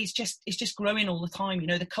 and it's just growing all the time.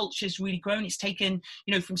 The culture's really grown. It's taken,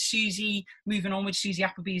 from Susie, moving on with Susie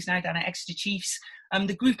Appleby, who's now down at Exeter Chiefs.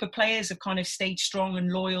 The group of players have kind of stayed strong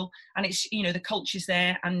and loyal, and it's, the culture's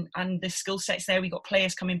there and the skill set's there. We've got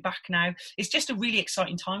players coming back now. It's just a really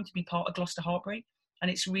exciting time to be part of Gloucester Hartpury, and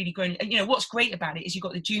it's really grown. What's great about it is you've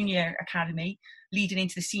got the junior academy leading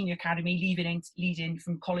into the senior academy, leading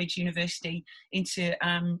from college, university into,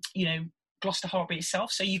 Gloucester Hartpury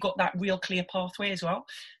itself. So you've got that real clear pathway as well.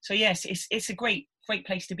 So yes, it's a great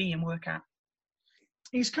place to be and work at.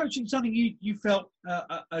 is coaching something you felt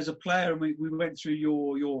as a player? And we went through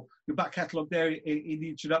your back catalogue there in the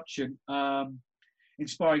introduction,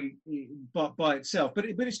 inspiring by itself. But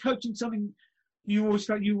is coaching something you always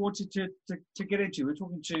felt you wanted to get into? We were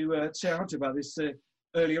talking to Sarah Hunter about this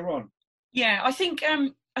earlier on. Yeah, I think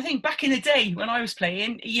back in the day when I was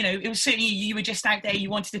playing, you know, it was certainly you were just out there, you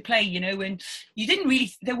wanted to play, you know, and you didn't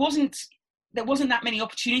really, there wasn't that many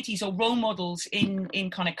opportunities or role models in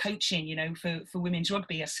kind of coaching, you know, for women's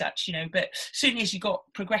rugby as such, you know, but certainly as you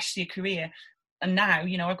progressed through your career, and now,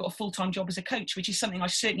 you know, I've got a full-time job as a coach, which is something I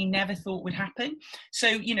certainly never thought would happen. So,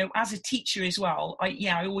 you know, as a teacher as well,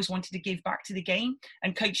 I always wanted to give back to the game,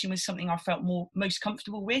 and coaching was something I felt most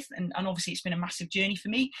comfortable with. And obviously it's been a massive journey for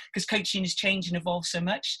me because coaching has changed and evolved so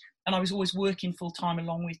much. And I was always working full-time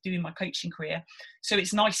along with doing my coaching career. So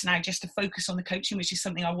it's nice now just to focus on the coaching, which is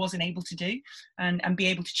something I wasn't able to do, and be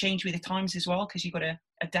able to change with the times as well, because you've got to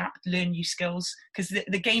adapt, learn new skills, because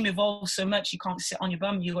the game evolves so much. You can't sit on your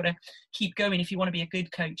bum. You've got to keep going if you want to be a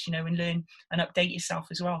good coach, you know, and learn and update yourself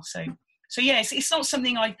as well. So yeah, it's not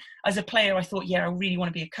something as a player, I thought, yeah, I really want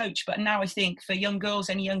to be a coach. But now I think for young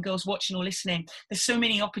girls, any young girls watching or listening, there's so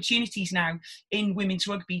many opportunities now in women's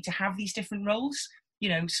rugby to have these different roles. You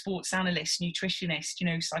know, sports analyst, nutritionist, you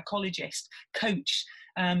know, psychologist, coach,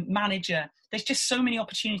 manager. There's just so many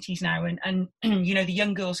opportunities now, and you know, the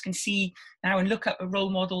young girls can see now and look up at role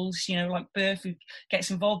models, you know, like Berth, who gets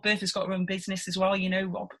involved. Berth has got her own business as well, you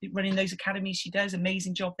know, running those academies. She does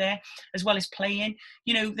amazing job there, as well as playing.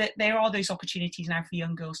 You know, that there are those opportunities now for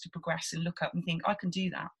young girls to progress and look up and think, I can do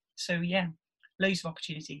that. So yeah, loads of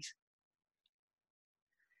opportunities.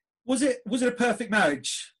 Was it a perfect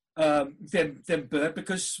marriage? Then Bert,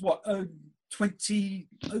 because 20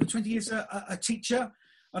 years a teacher,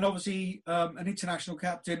 and obviously an international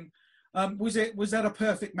captain. Was that a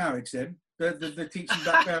perfect marriage then? The teaching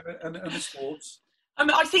background and the sports.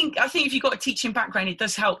 I think if you've got a teaching background, it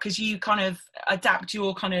does help because you kind of adapt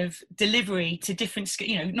your kind of delivery to different,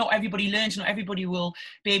 you know, not everybody learns, not everybody will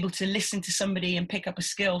be able to listen to somebody and pick up a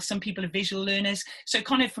skill. Some people are visual learners. So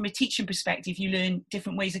kind of from a teaching perspective, you learn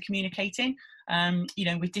different ways of communicating, you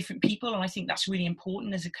know, with different people. And I think that's really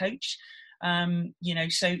important as a coach. You know,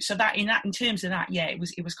 so that in terms of that, yeah, it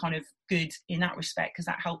was kind of good in that respect because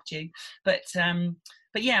that helped you.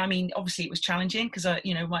 But yeah, I mean, obviously it was challenging because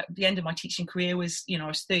you know, the end of my teaching career was, you know, I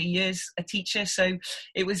was 30 years a teacher, so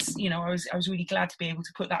it was, you know, I was really glad to be able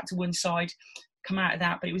to put that to one side, come out of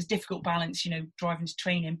that. But it was a difficult balance, you know, driving to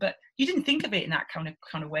training. But you didn't think of it in that kind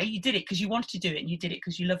of way. You did it because you wanted to do it, and you did it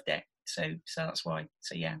because you loved it. So that's why.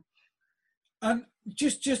 So yeah.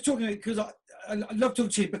 Just talking because I love talking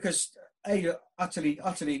to you because you're utterly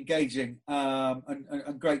engaging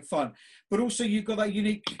and great fun, but also you've got that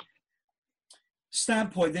unique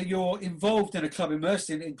standpoint that you're involved in a club immersed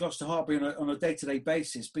in Gloucester Hartpury on a day-to-day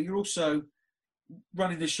basis, but you're also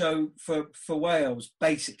running the show for Wales,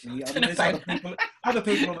 basically. I mean, there's other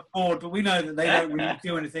people on the board, but we know that they don't really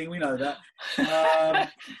do anything. We know that. I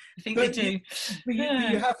think they do. But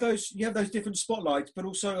you have those different spotlights, but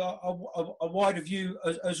also a wider view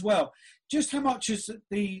as well. Just how much is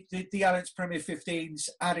the Allianz Premier 15s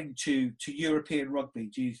adding to European rugby,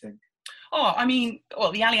 do you think? Oh, I mean,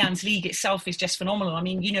 well, the Allianz League itself is just phenomenal. I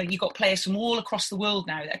mean, you know, you've got players from all across the world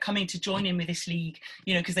now that are coming to join in with this league,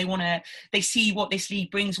 you know, because they see what this league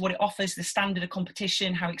brings, what it offers, the standard of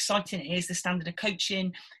competition, how exciting it is, the standard of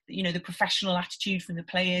coaching, you know, the professional attitude from the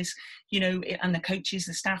players, you know, and the coaches,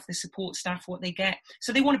 the staff, the support staff, what they get.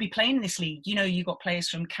 So they want to be playing in this league. You know, you've got players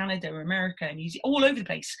from Canada or America and all over the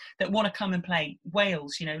place that want to come and play.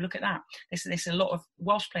 Wales, you know, look at that. There's a lot of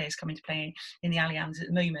Welsh players coming to play in the Allianz at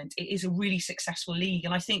the moment. It is a really successful league,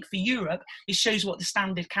 and I think for Europe it shows what the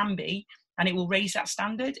standard can be, and it will raise that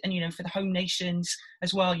standard. And you know, for the home nations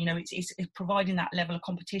as well, you know, it's providing that level of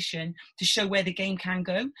competition to show where the game can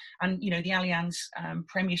go. And you know, the Allianz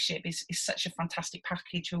Premiership is such a fantastic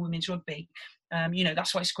package for women's rugby. You know,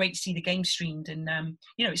 that's why it's great to see the game streamed, and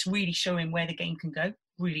you know, it's really showing where the game can go.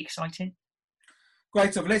 Really exciting.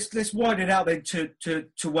 Great stuff. Let's widen it out then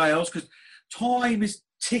to Wales, because time is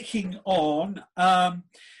ticking on.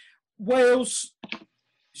 Wales,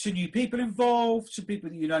 some new people involved, some people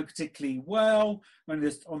that you know particularly well. On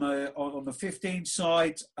the 15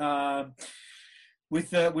 side,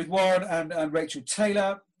 with Warren and Rachel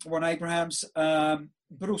Taylor, Warren Abrahams,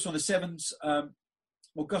 but also on the sevens,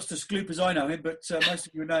 Augustus Gloop, as I know him, but most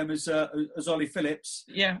of you know him as Ollie Phillips.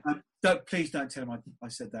 Yeah. Please don't tell him I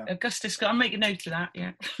said that. Augustus, I'll make a note of that.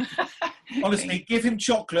 Yeah. Honestly, give him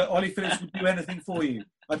chocolate. Ollie Phillips would do anything for you.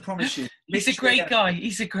 I promise you. He's a great guy.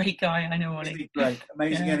 He's a great guy. I know Ollie. He's great,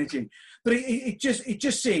 amazing energy. But it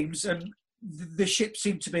just seems, and the ship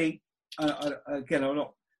seemed to be again, I'm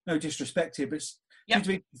not, no disrespect here, but seems to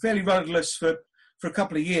be fairly rudderless for a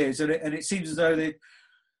couple of years, and it seems as though they,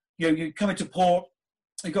 you come into port,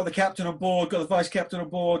 you've got the captain on board, got the vice captain on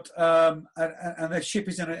board, and their ship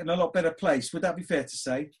is in a lot better place. Would that be fair to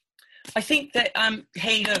say? I think that,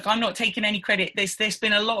 hey, look, I'm not taking any credit. There's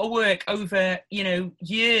been a lot of work over,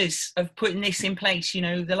 years of putting this in place,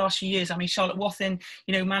 the last few years. I mean, Charlotte Wathen,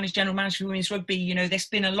 general manager of women's rugby, there's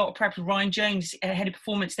been a lot of prep with Ryan Jones, head of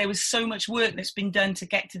performance. There was so much work that's been done to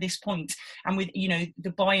get to this point. And with,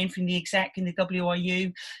 the buy-in from the exec in the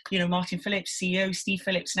WRU, Martin Phillips, CEO, Steve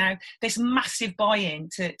Phillips now, there's massive buy-in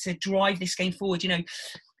to drive this game forward,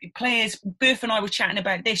 players. Berth and I were chatting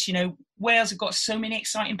about this. Wales have got so many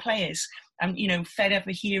exciting players, and fed over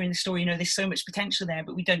here in the story. There's so much potential there,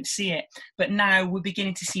 but we don't see it. But now we're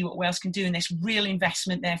beginning to see what Wales can do, and there's real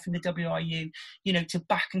investment there from the WRU, to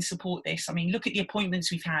back and support this. I mean, look at the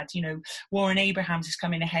appointments we've had. Warren Abrahams has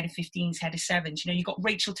come in ahead of 15s, head of 7s. You've got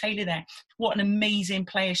Rachel Taylor there. What an amazing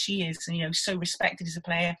player she is, and so respected as a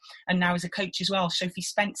player, and now as a coach as well. Sophie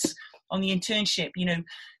Spence on the internship.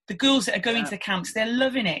 The girls that are going to the camps, they're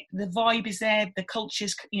loving it. The vibe is there. The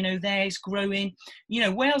culture's, there, is growing.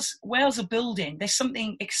 Wales are building. There's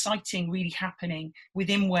something exciting really happening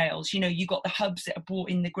within Wales. You've got the hubs that have brought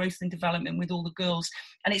in the growth and development with all the girls.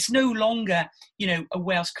 And it's no longer, a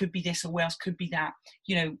Wales could be this, or Wales could be that.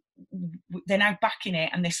 They're now backing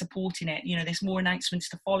it and they're supporting it. There's more announcements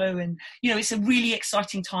to follow. And, it's a really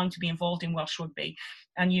exciting time to be involved in Welsh rugby.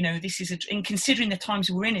 And, this is, in considering the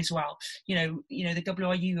times we're in as well, the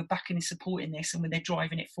WRU are backing and supporting this, and when they're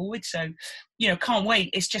driving it forward. So, can't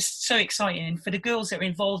wait. It's just so exciting. And for the girls that are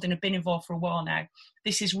involved and have been involved for a while now,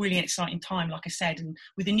 this is really an exciting time, like I said, and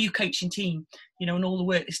with a new coaching team, and all the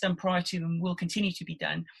work that's done prior to and will continue to be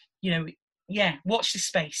done, watch this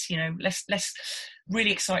space, let's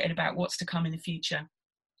really excited about what's to come in the future.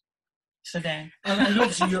 So there. And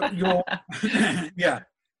obviously you're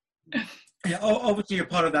obviously you're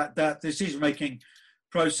part of that decision-making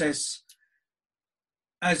process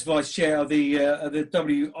as vice chair of the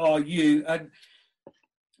WRU, and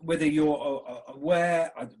whether you're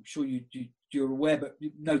aware, I'm sure you're aware, but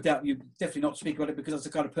no doubt you definitely not speak about it because that's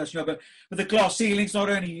the kind of person you are. But the glass ceilings, not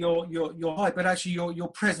only your height, but actually your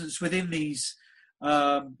presence within these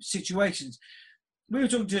situations. We were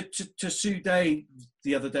talking to Sue Day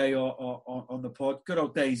the other day on the pod, good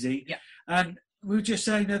old Daisy, and we were just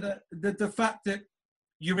saying that the fact that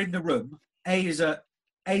you're in the room, A is a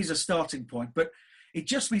starting point, but it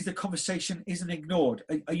just means the conversation isn't ignored.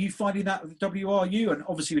 Are you finding that with WRU? And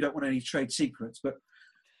obviously we don't want any trade secrets, but...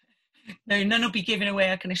 No, none will be given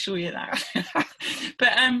away, I can assure you that.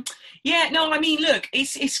 But I mean, look,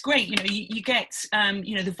 it's great. You get,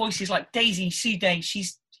 the voices like Daisy, Sue Day.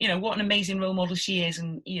 She's, what an amazing role model she is,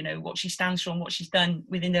 and, what she stands for and what she's done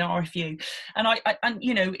within the RFU. And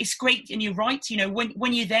it's great. And you're right.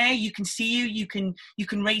 When you're there, you can see you can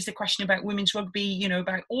raise the question about women's rugby,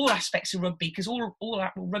 about all aspects of rugby, because all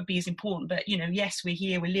rugby is important. But, yes, we're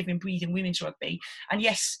here, we're living, breathing women's rugby. And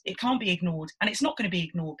yes, it can't be ignored, and it's not going to be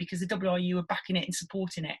ignored because the WRU are backing it and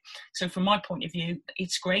supporting it. So from my point of view,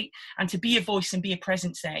 it's great. And to be a voice and be a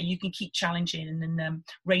presence there, you can keep challenging and then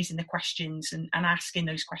raising the questions and asking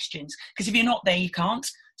those questions, because if you're not there, you can't.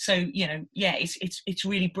 So it's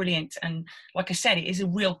really brilliant, and like I said, it is a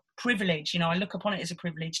real privilege. I look upon it as a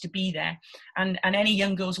privilege to be there, and any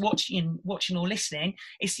young girls watching or listening,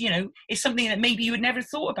 it's something that maybe you would never have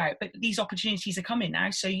thought about, but these opportunities are coming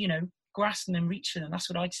now, so grasp them and reach for them. That's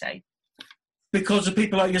what I'd say. Because of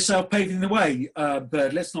people like yourself paving the way,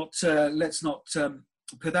 Bird. Let's not push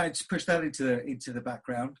that into the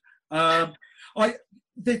background.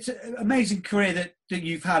 The amazing career that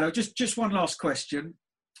you've had. Just one last question.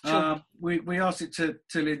 Sure. We asked it to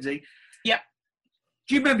Lindsay. Yeah.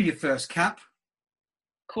 Do you remember your first cap?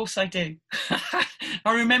 Of course I do.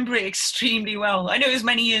 I remember it extremely well. I know it was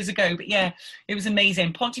many years ago, but yeah, it was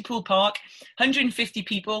amazing. Pontypool Park, 150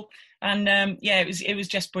 people, and it was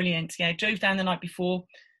just brilliant. Yeah, I drove down the night before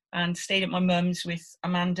and stayed at my mum's with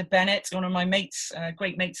Amanda Bennett, one of my mates,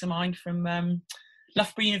 great mates of mine from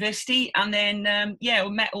Loughborough University, and then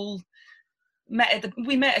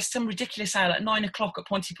we met at some ridiculous hour at 9 o'clock at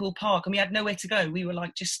Pontypool Park, and we had nowhere to go. We were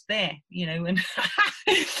like just there, and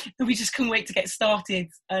we just couldn't wait to get started.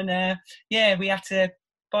 And we had to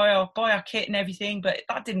buy our kit and everything, but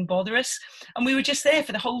that didn't bother us. And we were just there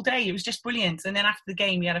for the whole day. It was just brilliant. And then after the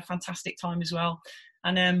game, we had a fantastic time as well.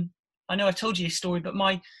 And I know I've told you this story, but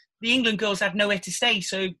the England girls had nowhere to stay,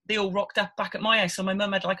 so they all rocked up back at my house. So my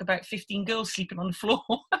mum had like about 15 girls sleeping on the floor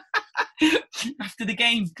after the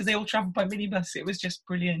game, because they all travelled by minibus. It was just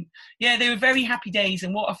brilliant. Yeah, they were very happy days,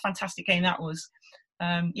 and what a fantastic game that was.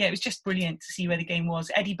 Yeah, it was just brilliant to see where the game was.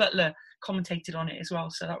 Eddie Butler commentated on it as well,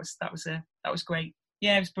 so that was great.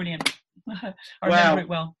 Yeah, it was brilliant. I remember it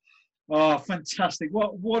well. Oh, fantastic!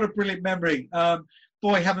 What a brilliant memory.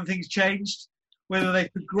 Boy, haven't things changed? Whether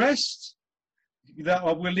they've progressed,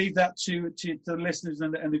 we'll leave that to the listeners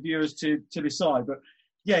and the viewers to decide. But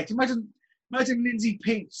yeah, can you imagine Lindsay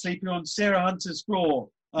Peat sleeping on Sarah Hunter's floor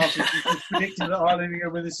after she predicted that Ireland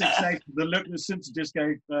would win the Six Nations. The look that Simpson just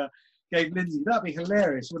gave Lindsay. That'd be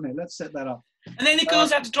hilarious, wouldn't it? Let's set that up. And then the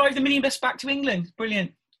girls had to drive the minibus back to England.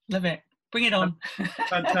 Brilliant. Love it. Bring it on.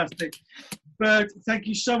 Fantastic. Bird, thank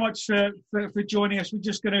you so much for joining us. We're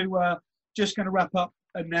just going to wrap up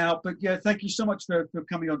now. But yeah, thank you so much for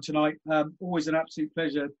coming on tonight. Always an absolute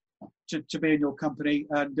pleasure to be in your company,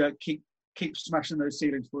 and keep smashing those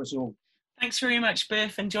ceilings for us all. Thanks very much,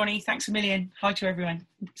 Berth and Johnny. Thanks a million. Hi to everyone.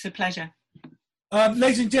 It's a pleasure.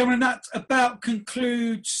 Ladies and gentlemen, that about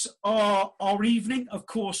concludes our evening. Of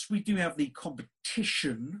course, we do have the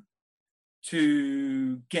competition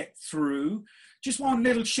to get through. Just one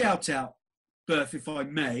little shout out, Berth, if I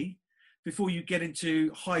may, before you get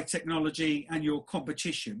into high technology and your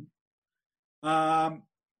competition. It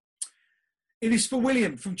is for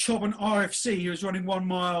William from Chobham RFC, who is running 1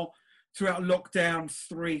 mile throughout lockdown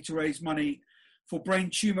 3 to raise money for brain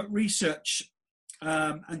tumour research,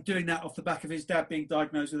 and doing that off the back of his dad being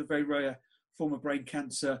diagnosed with a very rare form of brain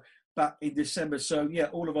cancer back in December. So yeah,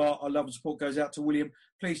 all of our love and support goes out to William.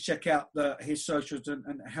 Please check out his socials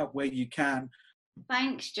and help where you can.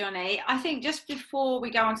 Thanks, Johnny. I think just before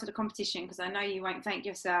we go on to the competition, because I know you won't thank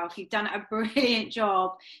yourself, you've done a brilliant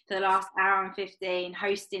job for the last hour and 15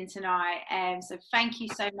 hosting tonight. So thank you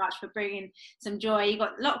so much for bringing some joy. You've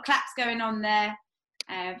got a lot of claps going on there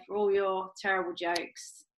for all your terrible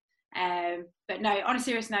jokes. But no, on a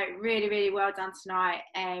serious note, really, really well done tonight.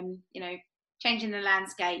 Changing the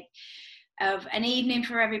landscape of an evening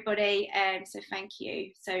for everybody. So thank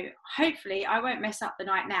you. So hopefully I won't mess up the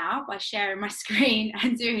night now by sharing my screen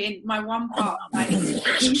and doing my one part.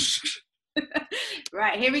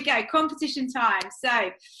 Right, here we go. Competition time.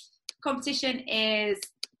 So competition is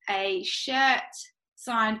a shirt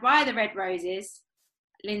signed by the Red Roses.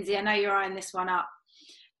 Lindsay, I know you're eyeing this one up.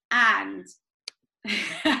 And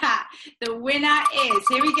the winner is,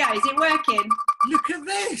 here we go. Is it working? Look at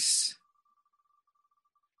this.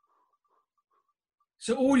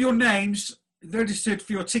 So all your names registered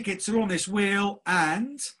for your tickets are on this wheel,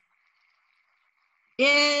 and...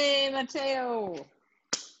 Yay, Matteo!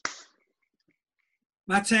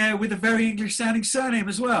 Matteo with a very English-sounding surname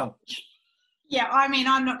as well. Yeah, I mean,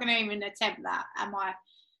 I'm not going to even attempt that, am I?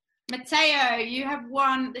 Matteo, you have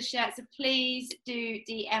won the shirt, so please do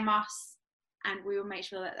DM us, and we will make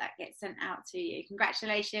sure that gets sent out to you.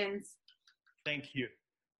 Congratulations. Thank you.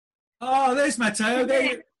 Oh, there's Matteo.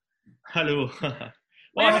 There. Hello.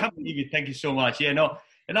 Well, I can't believe it. Thank you so much. Yeah, no,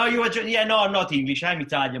 you are. Yeah, no, I'm not English. I'm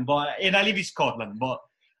Italian, and I live in Scotland. But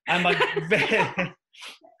I'm a very.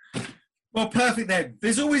 Well, perfect then.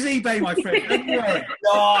 There's always eBay, my friend. Don't worry.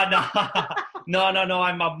 No.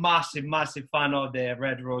 I'm a massive fan of the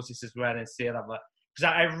Red Roses as well, and Sarah,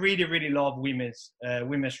 because I really, really love women's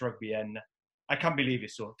rugby, and I can't believe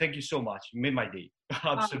it. So thank you so much. You made my day.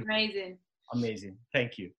 Absolutely. Amazing.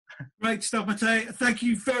 Thank you. Great stuff, Matteo. Thank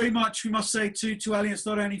you very much, we must say, to Alliance,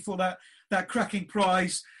 not only for that cracking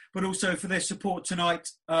prize, but also for their support tonight.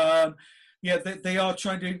 They are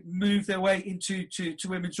trying to move their way into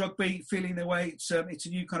women's rugby, feeling their way. It's a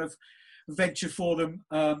new kind of venture for them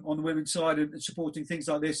on the women's side and supporting things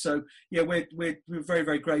like this. So yeah, we're very,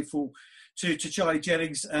 very grateful to Charlie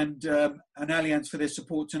Jennings and Alliance for their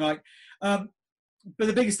support tonight. But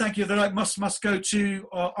the biggest thank you of the night must go to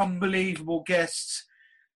our unbelievable guests,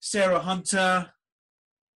 Sarah Hunter,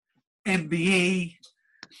 MBE,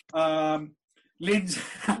 Lindsay,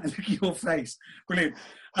 look at your face, brilliant.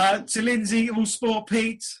 To Lindsay, All Sport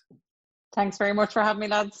Pete. Thanks very much for having me,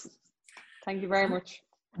 lads. Thank you very much.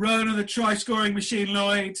 Rona, the try-scoring machine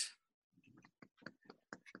Lloyd.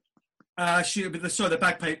 The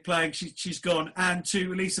bagpipe playing, she's gone. And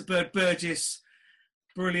to Lisa Bird-Burgess.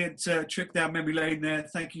 Brilliant trip down memory lane there.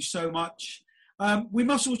 Thank you so much. We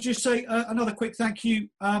must also just say another quick thank you.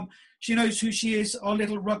 She knows who she is, our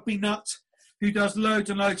little rugby nut, who does loads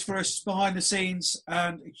and loads for us behind the scenes,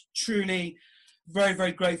 and truly very,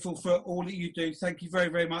 very grateful for all that you do. Thank you very,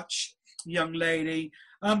 very much, young lady.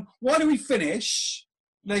 Why don't we finish,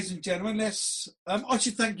 ladies and gentlemen? I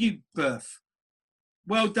should thank you, Berth.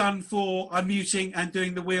 Well done for unmuting and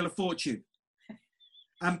doing the Wheel of Fortune.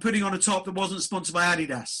 And putting on a top that wasn't sponsored by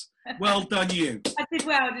Adidas. Well done, you. I did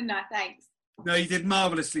well, didn't I? Thanks. No, you did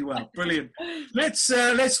marvellously well. Brilliant. Let's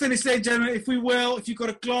finish there, gentlemen. If we will, if you've got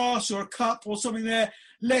a glass or a cup or something there,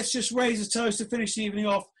 let's just raise a toast to finish the evening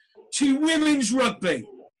off to women's rugby.